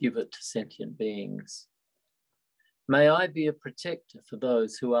that I give it to sentient beings. May I be a protector for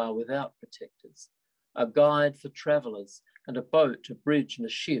those who are without protectors, a guide for travellers, and a boat, a bridge, and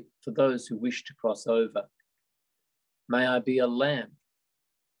a ship for those who wish to cross over. May I be a lamp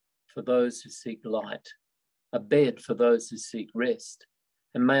for those who seek light, a bed for those who seek rest,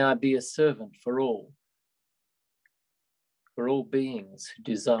 and may I be a servant for all beings who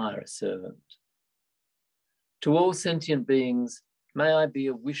desire a servant. To all sentient beings, may I be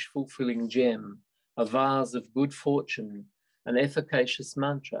a wish-fulfilling gem, a vase of good fortune, an efficacious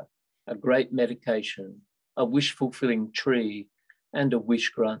mantra, a great medication, a wish-fulfilling tree, and a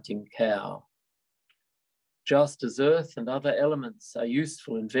wish-granting cow. Just as earth and other elements are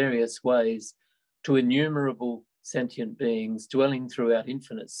useful in various ways to innumerable sentient beings dwelling throughout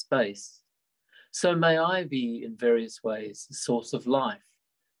infinite space, so may I be in various ways a source of life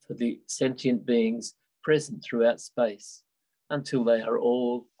for the sentient beings present throughout space until they are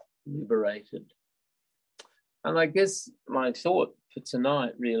all liberated. And I guess my thought for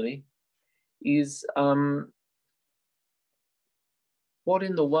tonight really is what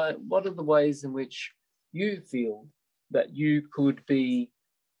are the ways in which you feel that you could be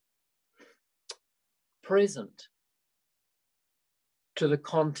present to the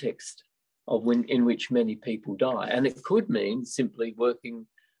context of in which many people die? And it could mean simply working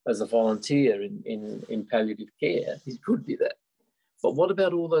as a volunteer in palliative care. It could be that. But what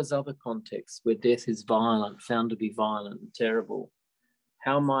about all those other contexts where death is violent, found to be violent and terrible?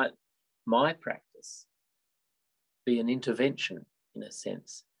 How might my practice be an intervention, in a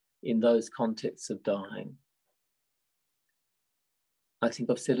sense, in those contexts of dying? I think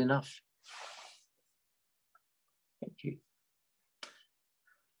I've said enough. Thank you.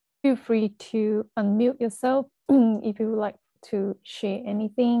 Feel free to unmute yourself if you would like to share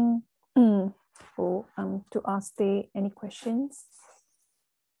anything or to ask any questions.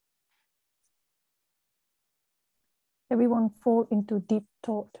 Everyone fall into deep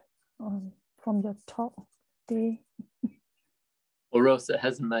thought from your talk today. Or else it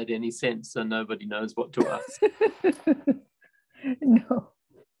hasn't made any sense, so nobody knows what to ask. No,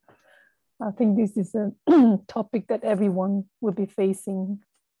 I think this is a topic that everyone will be facing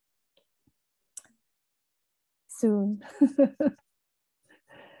soon.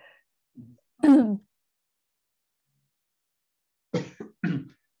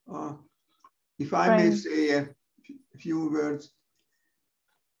 If I may say a few words,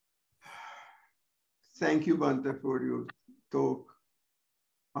 thank you, Bante, for your talk.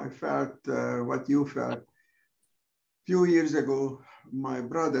 I felt what you felt. A few years ago, my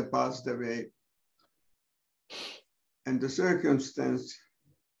brother passed away. And the circumstance,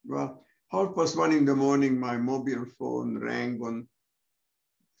 well, 1:30 in the morning, my mobile phone rang on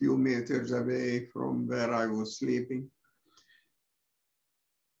a few meters away from where I was sleeping.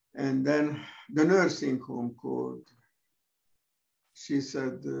 And then the nursing home called. She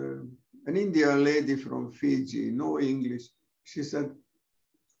said, an Indian lady from Fiji, no English. She said,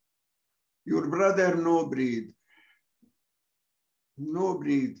 your brother, no breathe. No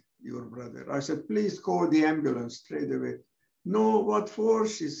breathe, your brother. I said, please call the ambulance straight away. No, what for?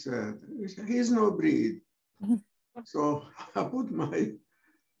 She said, he's no breathe. So I put my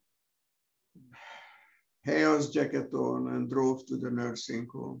hair's jacket on and drove to the nursing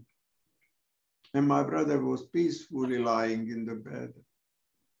home. And my brother was peacefully lying in the bed.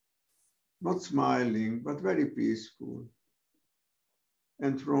 Not smiling, but very peaceful.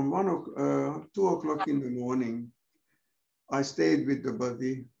 And from 2 o'clock in the morning, I stayed with the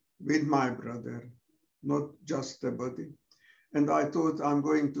body, with my brother, not just the body. And I thought I'm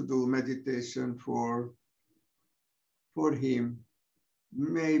going to do meditation for him.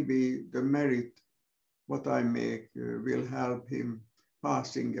 Maybe the merit, what I make, will help him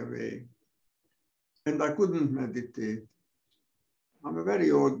passing away. And I couldn't meditate. I'm a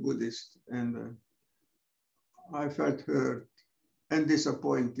very old Buddhist, and I felt hurt and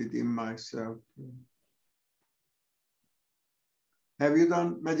disappointed in myself. Have you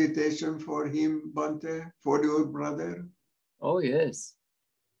done meditation for him, Bante, for your brother? Oh, yes.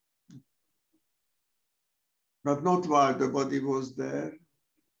 But not while the body was there?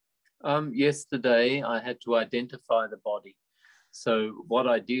 Yesterday, I had to identify the body. So what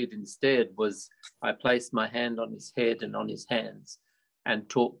I did instead was I placed my hand on his head and on his hands and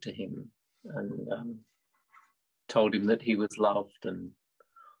talked to him and told him that he was loved and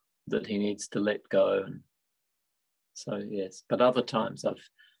that he needs to let go. And so, yes, but other times I've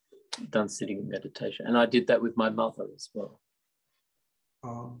done sitting meditation, and I did that with my mother as well.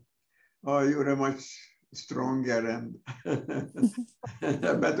 Oh, you're a much stronger and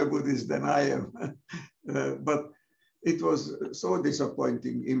a better Buddhist than I am. But it was so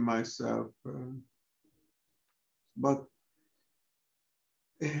disappointing in myself. But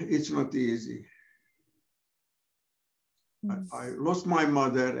it's not easy. I lost my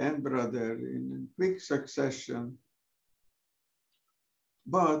mother and brother in quick succession.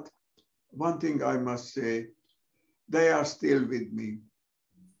 But one thing I must say, they are still with me.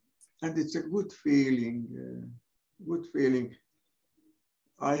 And it's a good feeling, good feeling.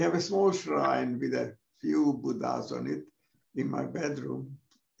 I have a small shrine with a few Buddhas on it in my bedroom.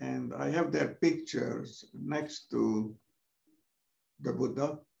 And I have their pictures next to the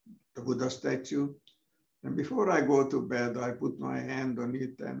Buddha statue. And before I go to bed, I put my hand on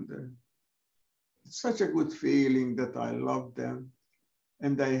it, and it's such a good feeling that I love them.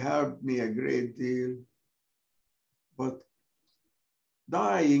 And they helped me a great deal. But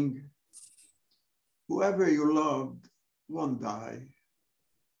dying, whoever you loved won't die.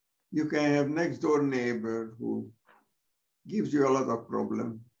 You can have next door neighbor who gives you a lot of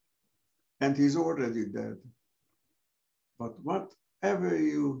problem, and he's already dead. But whatever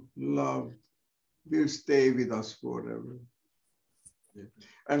you loved will stay with us forever. Yeah.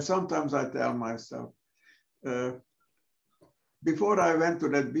 And sometimes I tell myself, before I went to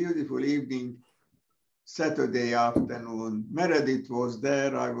that beautiful evening, Saturday afternoon, Meredith was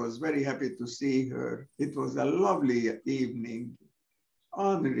there. I was very happy to see her. It was a lovely evening,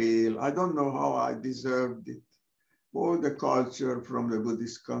 unreal. I don't know how I deserved it. All the culture from the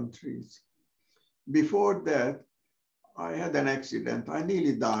Buddhist countries. Before that, I had an accident. I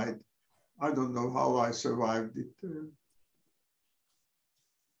nearly died. I don't know how I survived it.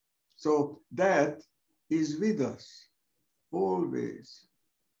 So that is with us always.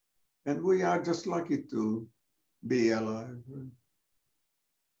 And we are just lucky to be alive.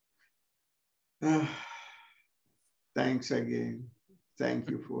 Thanks again. Thank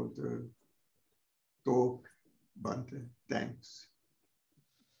you for the talk, Bante. Thanks.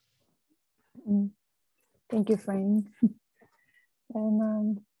 Thank you, Frank.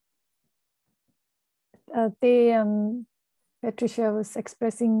 And Patricia was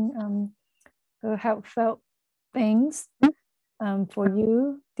expressing her heartfelt thanks for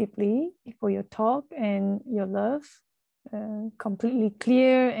you deeply, for your talk and your love, completely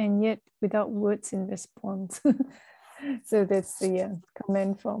clear and yet without words in response. So that's the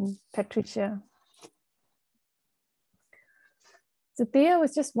comment from Patricia. So Thea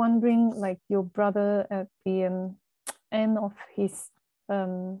was just wondering, like your brother at the end of his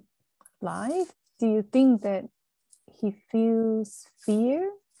life, do you think that he feels fear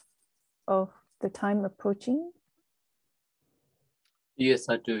of the time approaching? Yes,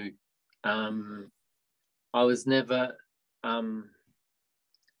 I do. I was never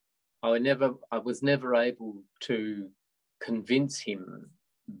able to convince him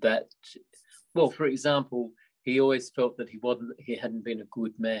that, well, for example, he always felt that he hadn't been a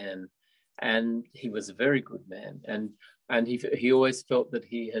good man, and he was a very good man, and he always felt that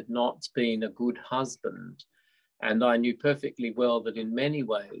he had not been a good husband. And I knew perfectly well that in many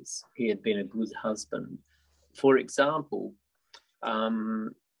ways he had been a good husband. For example,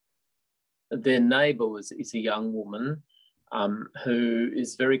 their neighbour is a young woman who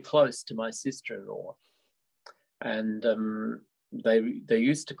is very close to my sister-in-law, and they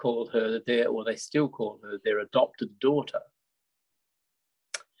used to call her they still call her their adopted daughter.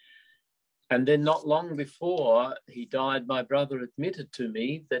 And then not long before he died, my brother admitted to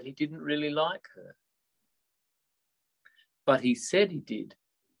me that he didn't really like her. But he said he did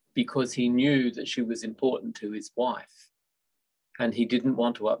because he knew that she was important to his wife, and he didn't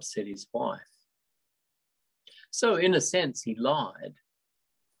want to upset his wife. So in a sense, he lied,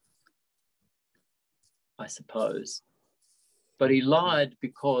 I suppose. But he lied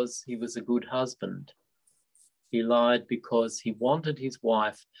because he was a good husband. He lied because he wanted his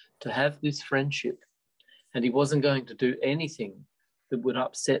wife to have this friendship, and he wasn't going to do anything that would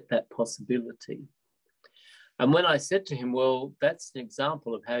upset that possibility. And when I said to him, well, that's an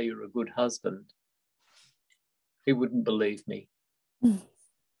example of how you're a good husband, he wouldn't believe me.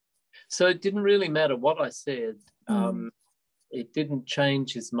 So it didn't really matter what I said. It didn't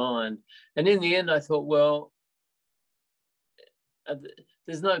change his mind. And in the end, I thought, well,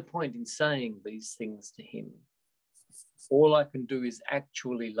 there's no point in saying these things to him. All I can do is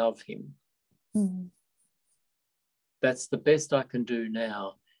actually love him. That's the best I can do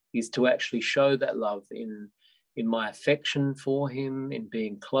now, is to actually show that love in my affection for him, in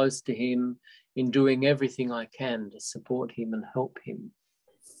being close to him, in doing everything I can to support him and help him.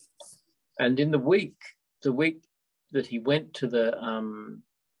 And in the week that he went to the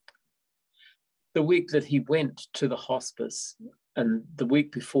hospice, and the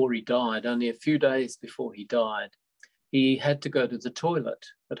week before he died, only a few days before he died, he had to go to the toilet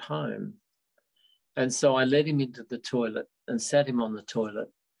at home. And so I led him into the toilet and sat him on the toilet.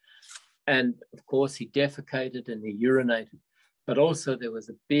 And of course he defecated and he urinated, but also there was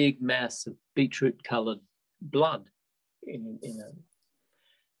a big mass of beetroot-coloured blood in it.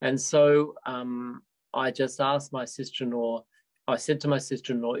 And so I just asked my sister-in-law, I said to my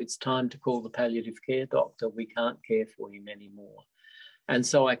sister-in-law, it's time to call the palliative care doctor. We can't care for him anymore. And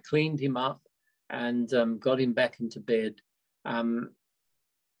so I cleaned him up and got him back into bed. And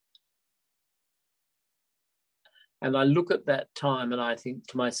I look at that time and I think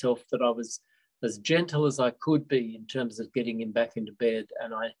to myself that I was as gentle as I could be in terms of getting him back into bed.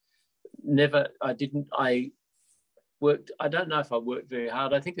 And I don't know if I worked very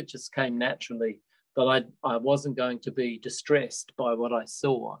hard. I think it just came naturally, but I wasn't going to be distressed by what I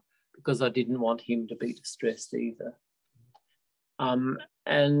saw, because I didn't want him to be distressed either.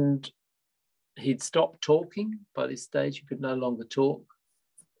 And he'd stopped talking. By this stage, he could no longer talk.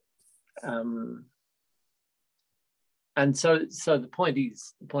 And so the point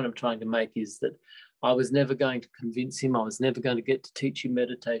I'm trying to make is that I was never going to convince him. I was never going to get to teach him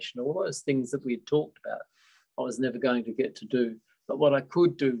meditation. All those things that we had talked about, I was never going to get to do. But what I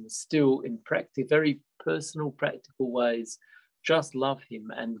could do was still, in practice, very personal, practical ways, just love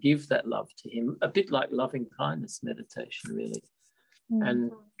him and give that love to him, a bit like loving kindness meditation, really,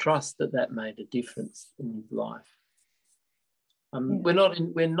 and trust that made a difference in his life. We're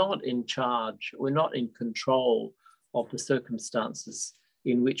not in charge. We're not in control of the circumstances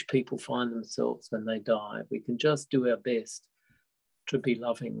in which people find themselves when they die. We can just do our best to be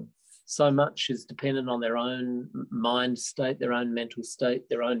loving. So much is dependent on their own mind state, their own mental state,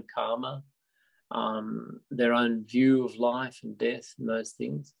 their own karma, their own view of life and death and those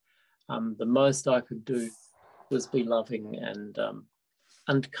things. The most I could do was be loving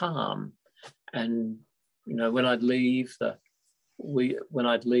and calm. And when I'd leave the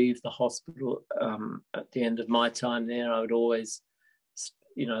hospital at the end of my time there, I would always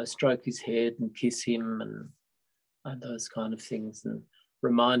you know, stroke his head and kiss him and those kind of things, and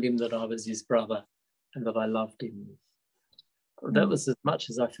remind him that I was his brother and that I loved him. That was as much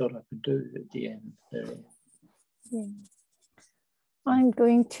as I felt I could do at the end. Yeah. I'm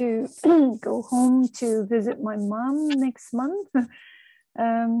going to go home to visit my mom next month.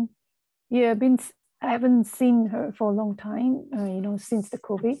 Yeah, I haven't seen her for a long time, you know, since the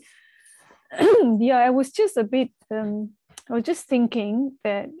COVID. Yeah, I was just a bit, I was just thinking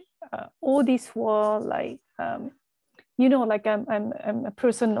that all this while, like, you know, like I'm a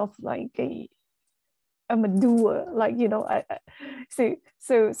person of like I'm a doer, like, you know,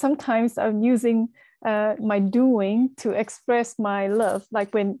 so sometimes I'm using my doing to express my love.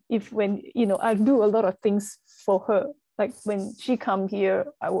 Like when you know, I do a lot of things for her. Like when she come here,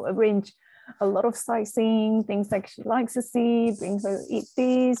 I will arrange a lot of sightseeing, things like she likes to see, bring her eat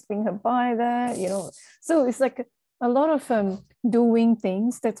this, bring her buy that, you know. So it's like a lot of doing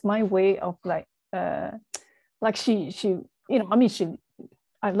things. That's my way of like she you know, I mean,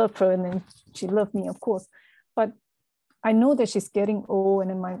 I love her and then she loved me, of course, but I know that she's getting old.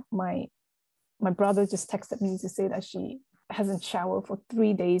 And then my brother just texted me to say that she hasn't showered for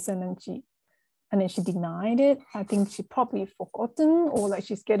 3 days, and then she denied it. I think she probably forgotten, or like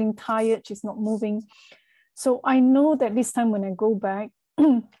she's getting tired, she's not moving. So I know that this time when I go back,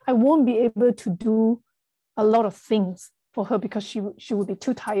 I won't be able to do a lot of things for her because she will be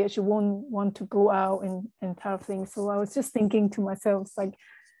too tired. She won't want to go out and type of thing. So I was just thinking to myself, like,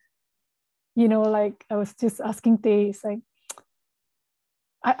 you know, like I was just asking Thay, like,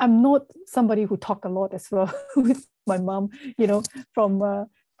 I'm not somebody who talk a lot as well with my mom, you know, from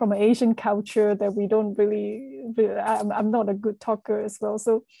an Asian culture that we don't really I'm not a good talker as well.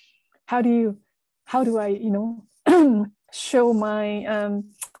 So how do I, you know, show my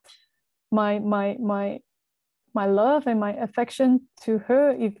my love and my affection to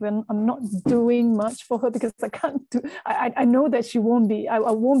her even I'm not doing much for her, because I can't do, I know that she won't be, I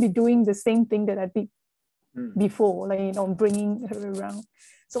won't be doing the same thing that I did before, like, you know, bringing her around.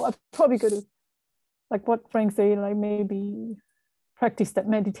 So I'm probably going to, like what Frank said, like maybe practice that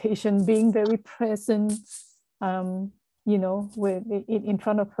meditation, being very present, you know, with in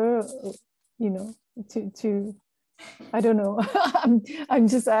front of her, you know, to I don't know. I'm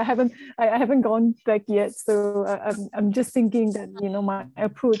just I haven't gone back yet, so I'm just thinking that, you know, my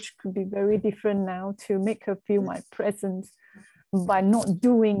approach could be very different now to make her feel my presence by not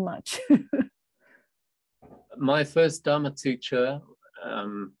doing much. My first Dhamma teacher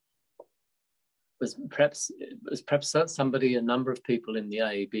was perhaps somebody a number of people in the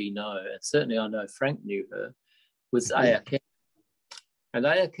AEB know, and certainly I know Frank knew her, was Ayakema. And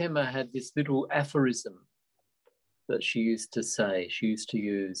Ayakema had this little aphorism that she used to say, she used to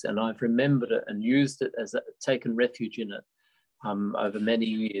use, and I've remembered it and used it as taken refuge in it over many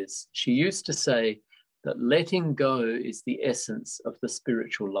years. She used to say that letting go is the essence of the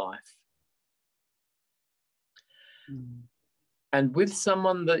spiritual life. And with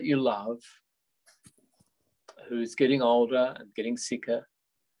someone that you love, who's getting older and getting sicker,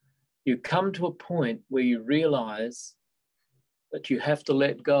 you come to a point where you realize that you have to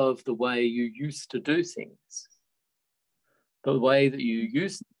let go of the way you used to do things. The way that you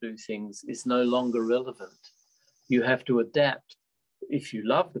used to do things is no longer relevant. You have to adapt. If you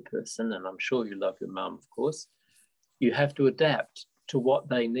love the person, and I'm sure you love your mum, of course, you have to adapt to what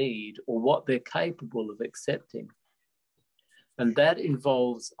they need or what they're capable of accepting. And that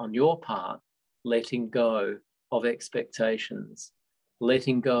involves, on your part, letting go of expectations,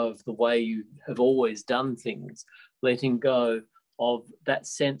 letting go of the way you have always done things, letting go of that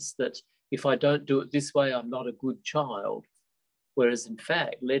sense that if I don't do it this way, I'm not a good child. Whereas in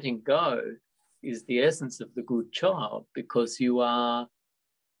fact, letting go is the essence of the good child, because you are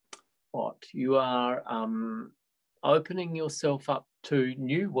what? You are opening yourself up to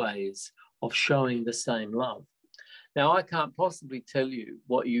new ways of showing the same love. Now, I can't possibly tell you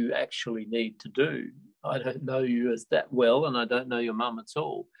what you actually need to do. I don't know you as that well, and I don't know your mum at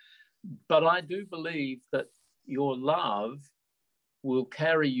all. But I do believe that your love will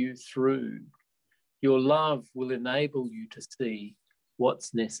carry you through. Your love will enable you to see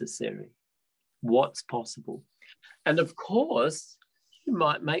what's necessary, what's possible. And of course, you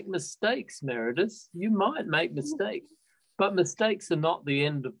might make mistakes, Meredith. You might make mistakes, but mistakes are not the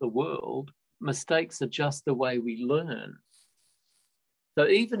end of the world. Mistakes are just the way we learn. So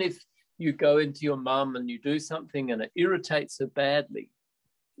even if you go into your mum and you do something and it irritates her badly,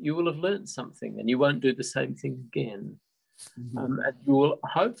 you will have learned something and you won't do the same thing again. And you will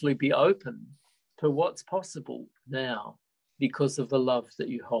hopefully be open to what's possible now because of the love that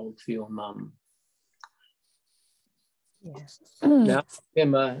you hold for your mum. Now,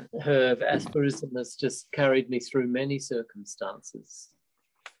 Emma, her aphorism has just carried me through many circumstances.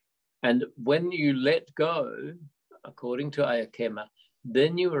 And when you let go, according to Ayakema,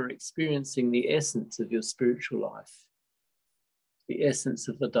 then you are experiencing the essence of your spiritual life, the essence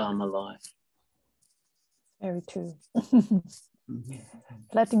of the Dharma life. Very true.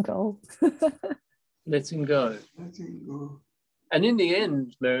 Letting go. Letting go. Letting go. And in the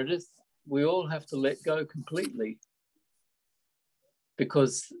end, Meredith, we all have to let go completely.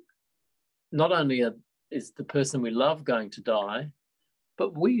 Because not only is the person we love going to die,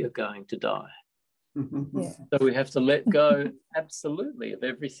 but we are going to die. Yeah. So we have to let go absolutely of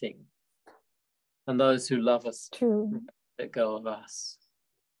everything. And those who love us, True. let go of us.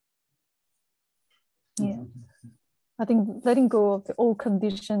 Yeah. I think letting go of the old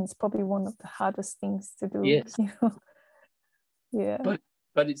conditions is probably one of the hardest things to do. Yes. You know? Yeah.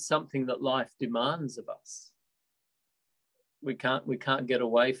 But it's something that life demands of us. We can't get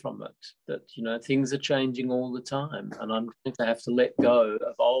away from it. That, you know, things are changing all the time, and I'm going to have to let go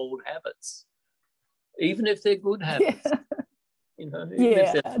of old habits, even if they're good habits. Yeah. You know.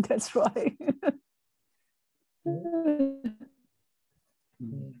 Yeah, that's right.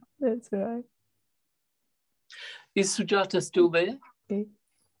 That's right. Is Sujata still there? Okay.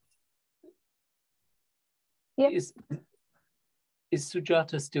 Yeah. Is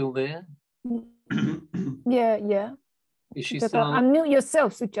Sujata still there? Yeah. Is she Sujata, still on? unmute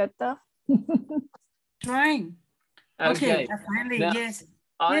yourself, Sujata. Trying. Okay, finally, Now, yes.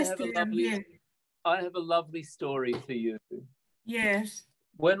 I Yes, have dear, a I'm here. lovely story for you. Yes.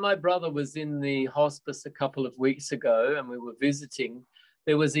 When my brother was in the hospice a couple of weeks ago and we were visiting,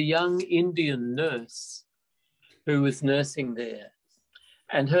 there was a young Indian nurse who was nursing there,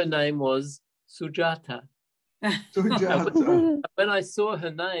 and her name was Sujata. Sujata. When I saw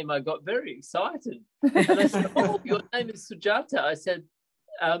her name, I got very excited. And I said, "Oh, your name is Sujata." I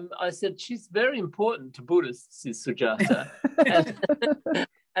said, "She's very important to Buddhists, is Sujata."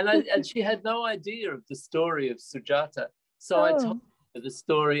 and she had no idea of the story of Sujata. So I told her the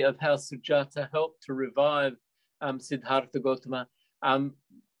story of how Sujata helped to revive Siddhartha Gautama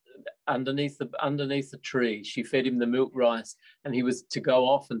underneath the tree. She fed him the milk rice, and he was to go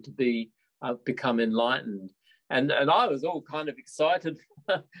off and to become enlightened. And I was all kind of excited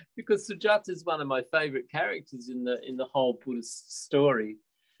because Sujata is one of my favorite characters in the whole Buddhist story.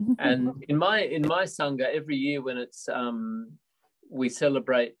 And in my Sangha, every year when it's we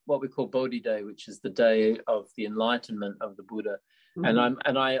celebrate what we call Bodhi Day, which is the day of the enlightenment of the Buddha.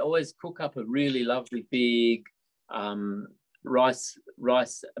 And I always cook up a really lovely big rice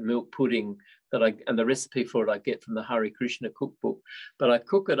milk pudding and the recipe for it I get from the Hare Krishna cookbook. But I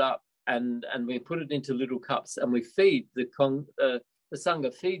cook it up and we put it into little cups, and we feed the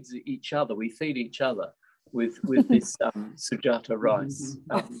Sangha feeds each other. We feed each other with this Sujata rice.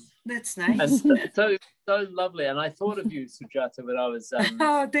 That's nice. And so lovely. And I thought of you, Sujata, when I was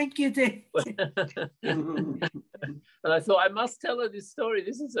oh, thank you, Dave. And I thought, I must tell her this story.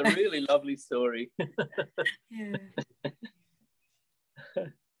 This is a really lovely story. Yeah.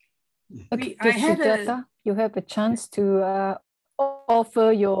 Okay, Sujata, you have a chance to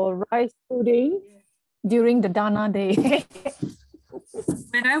offer your rice pudding during the Dana Day.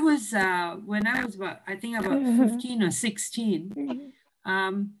 When I was about, I think about 15 or 16,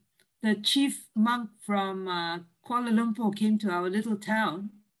 the chief monk from Kuala Lumpur came to our little town,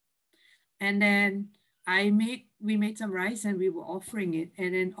 and then we made some rice and we were offering it,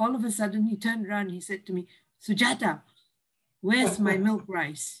 and then all of a sudden he turned around and he said to me, "Sujata, where's my milk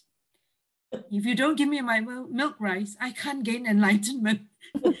rice? If you don't give me my milk rice, I can't gain enlightenment."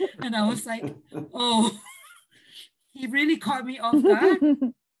 And I was like, oh, he really caught me off guard.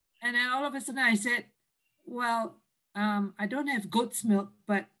 And then all of a sudden I said, well, I don't have goat's milk,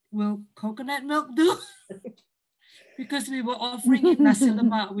 but will coconut milk do? Because we were offering him nasi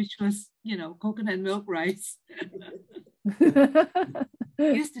lemak, which was, coconut milk rice.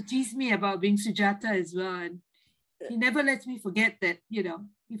 He used to tease me about being Sujata as well. And he never lets me forget that,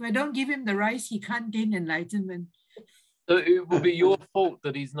 if I don't give him the rice, he can't gain enlightenment. So it will be your fault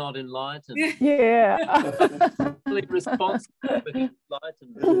that he's not enlightened. Yeah. Really responsible for his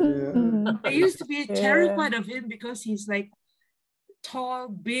enlightenment. I used to be terrified of him because he's like tall,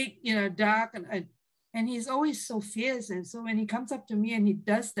 big, dark, and he's always so fierce. And so when he comes up to me and he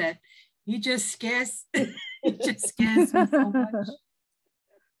does that, he just scares me so much.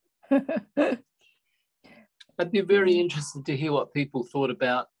 I'd be very interested to hear what people thought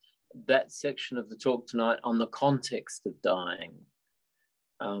about that section of the talk tonight on the context of dying.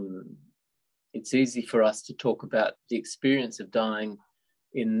 It's easy for us to talk about the experience of dying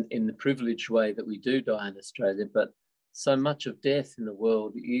in the privileged way that we do die in Australia, but so much of death in the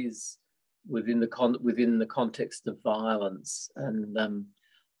world is within the context of violence, and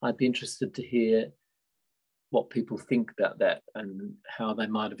I'd be interested to hear what people think about that and how they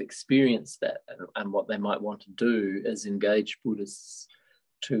might have experienced that, and what they might want to do as engaged Buddhists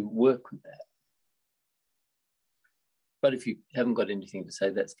to work with that. But if you haven't got anything to say,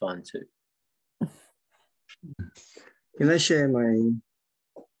 that's fine too. Can I share my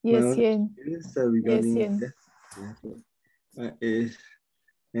Yes, regarding yes, death?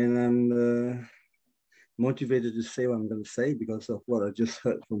 And I'm motivated to say what I'm going to say because of what I just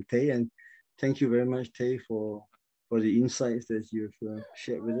heard from Thay. And thank you very much, Thay, for the insights that you've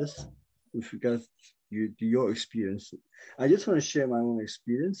shared with us with regards to your experience. I just want to share my own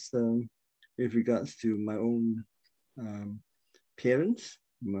experience with regards to my own parents.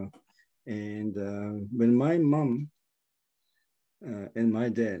 And when my mom and my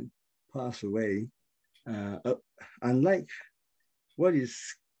dad passed away, unlike what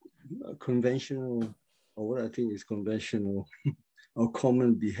is conventional, or what I think is conventional or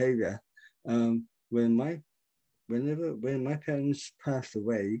common behavior, when my parents passed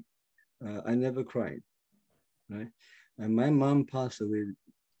away, I never cried, right? And my mom passed away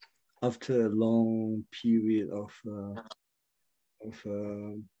after a long period of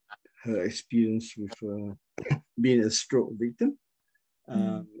her experience with being a stroke victim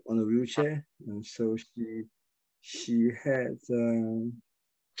on a wheelchair, and so she had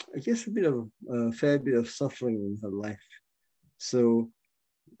I guess a fair bit of suffering in her life. So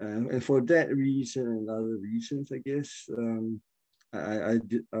and for that reason and other reasons, I guess I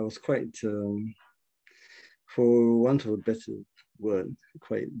was quite for want of a better word,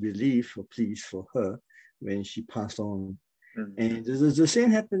 quite relieved or pleased for her when she passed on. And the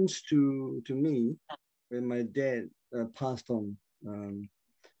same happens to me when my dad passed on,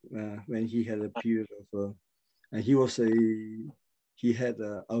 when he had a period of he had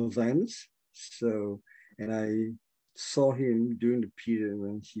Alzheimer's. So, and I saw him during the period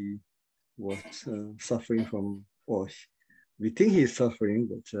when he was suffering from, well, we think he's suffering,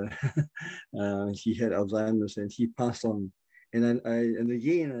 but he had Alzheimer's and he passed on. And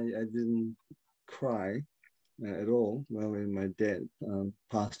again, I didn't cry at all when my dad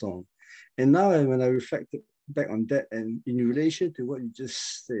passed on. And now when I reflected back on that, and in relation to what you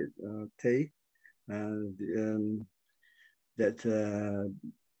just said, Thay, that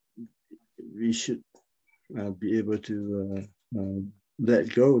we should be able to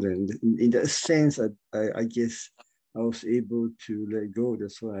let go. Then, in that sense, I guess I was able to let go.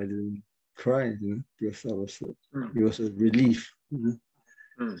 That's why I didn't cry, because it was a relief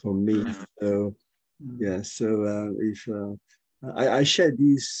for me. So yeah, so if I shared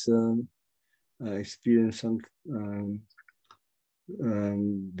these experience with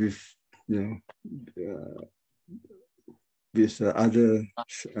with other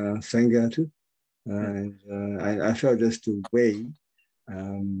sangha too, and I felt that's the way.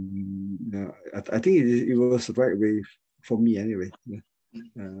 I think it was the right way for me anyway.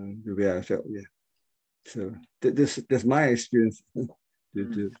 The way I felt, yeah. So that's my experience that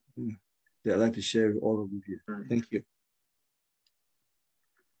I'd like to share with all of you here. Thank you.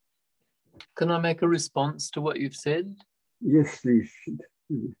 Can I make a response to what you've said? Yes, please.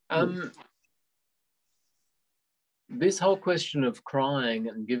 This whole question of crying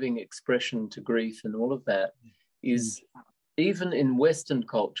and giving expression to grief and all of that is, even in Western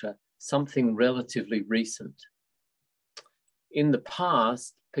culture, something relatively recent. In the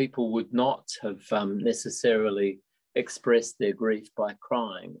past, people would not have necessarily expressed their grief by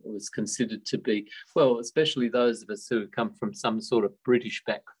crying. It was considered to be, well, especially those of us who come from some sort of British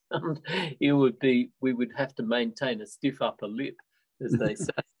background, we would have to maintain a stiff upper lip, as they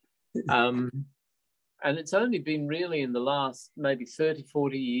say. And it's only been really in the last maybe 30,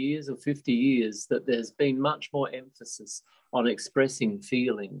 40 years or 50 years that there's been much more emphasis on expressing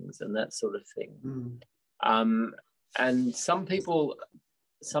feelings and that sort of thing. And some people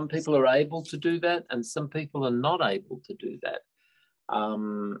are able to do that, and some people are not able to do that.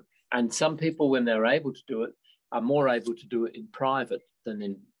 And some people, when they're able to do it, are more able to do it in private than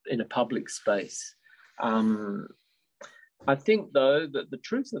in a public space. I think, though, that the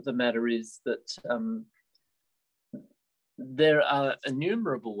truth of the matter is that there are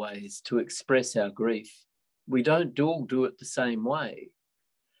innumerable ways to express our grief. We don't all do it the same way.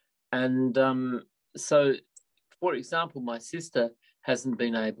 And so, for example, my sister hasn't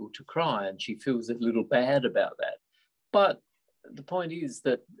been able to cry, and she feels a little bad about that. But the point is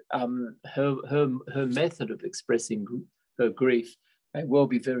that her method of expressing her grief may well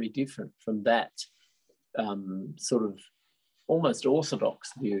be very different from that sort of almost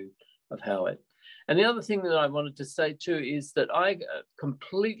orthodox view of how it. And the other thing that I wanted to say too is that I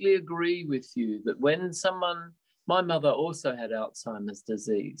completely agree with you that when someone, my mother also had Alzheimer's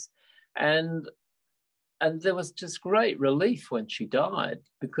disease, and there was just great relief when she died,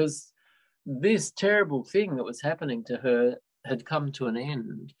 because this terrible thing that was happening to her had come to an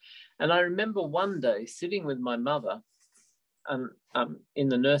end. And I remember one day sitting with my mother in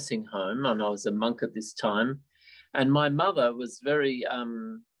the nursing home, and I was a monk at this time, and my mother was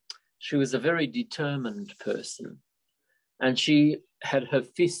she was a very determined person, and she had her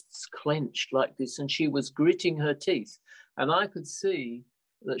fists clenched like this, and she was gritting her teeth, and I could see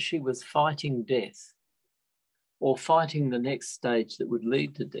that she was fighting death, or fighting the next stage that would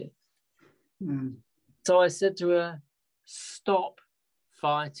lead to death. Mm. So I said to her, stop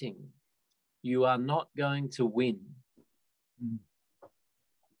fighting. You are not going to win. Mm.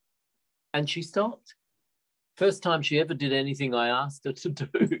 And she stopped. First time she ever did anything I asked her to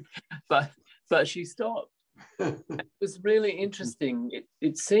do, but she stopped. It was really interesting.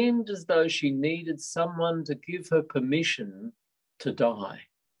 It seemed as though she needed someone to give her permission to die.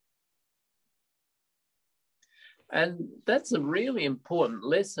 And that's a really important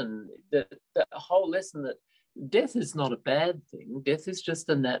lesson, that whole lesson that death is not a bad thing. Death is just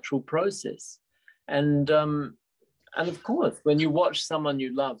a natural process. And of course, when you watch someone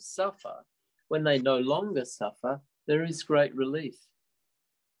you love suffer, when they no longer suffer, there is great relief.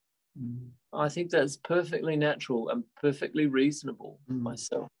 Mm. I think that's perfectly natural and perfectly reasonable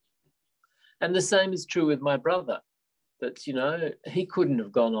myself. And the same is true with my brother, that, you know, he couldn't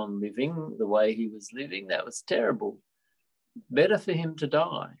have gone on living the way he was living. That was terrible. Better for him to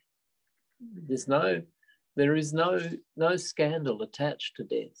die. There is no scandal attached to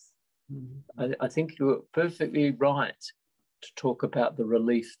death. I think you're perfectly right to talk about the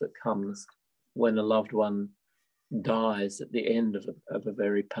relief that comes when a loved one dies at the end of a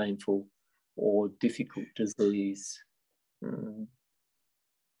very painful or difficult disease. Mm.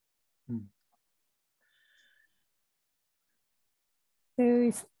 Mm. So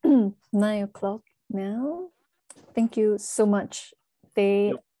it's 9 o'clock now. Thank you so much,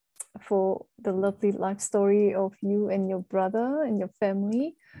 Thay, for the lovely life story of you and your brother and your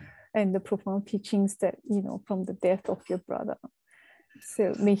family, and the profound teachings that, you know, from the death of your brother.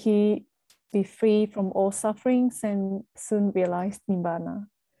 So may he be free from all sufferings and soon realize Nibbana.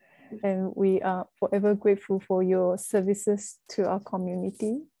 And we are forever grateful for your services to our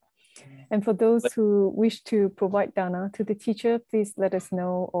community. And for those who wish to provide dana to the teacher, please let us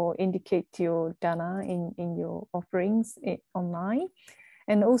know or indicate your dana in your offerings online.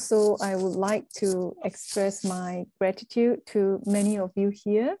 And also, I would like to express my gratitude to many of you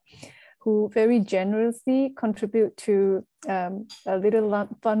here who very generously contribute to a little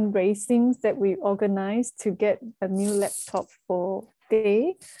fundraising that we organized to get a new laptop for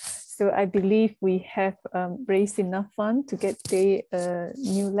Thay. So I believe we have raised enough funds to get Thay a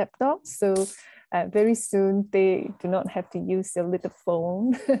new laptop. So very soon they do not have to use their little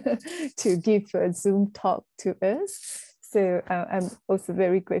phone to give a Zoom talk to us. So I'm also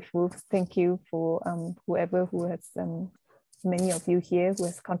very grateful. Thank you for whoever who has, many of you here who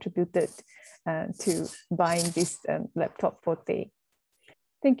has contributed to buying this laptop for Thay.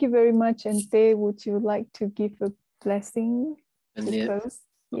 Thank you very much. And Thay, would you like to give a blessing to close?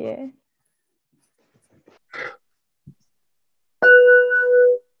 Yeah.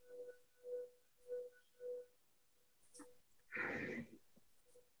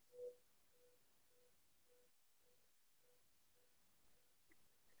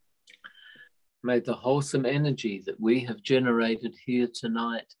 May the wholesome energy that we have generated here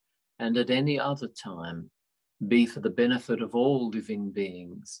tonight and at any other time be for the benefit of all living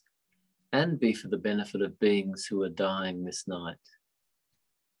beings, and be for the benefit of beings who are dying this night.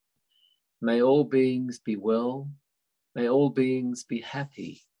 May all beings be well. May all beings be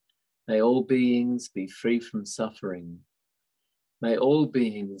happy. May all beings be free from suffering. May all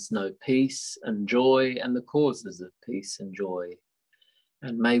beings know peace and joy and the causes of peace and joy.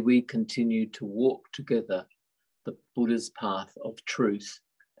 And may we continue to walk together the Buddha's path of truth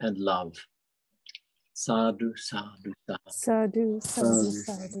and love. Sadhu, sadhu, sadhu. Sadhu, sadhu,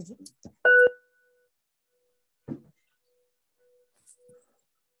 sadhu.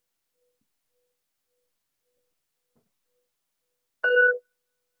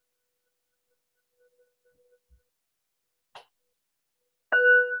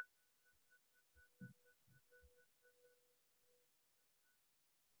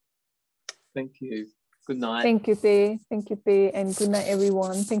 Thank you. Good night. Thank you, Thay. Thank you, Thay. And good night,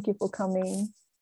 everyone. Thank you for coming.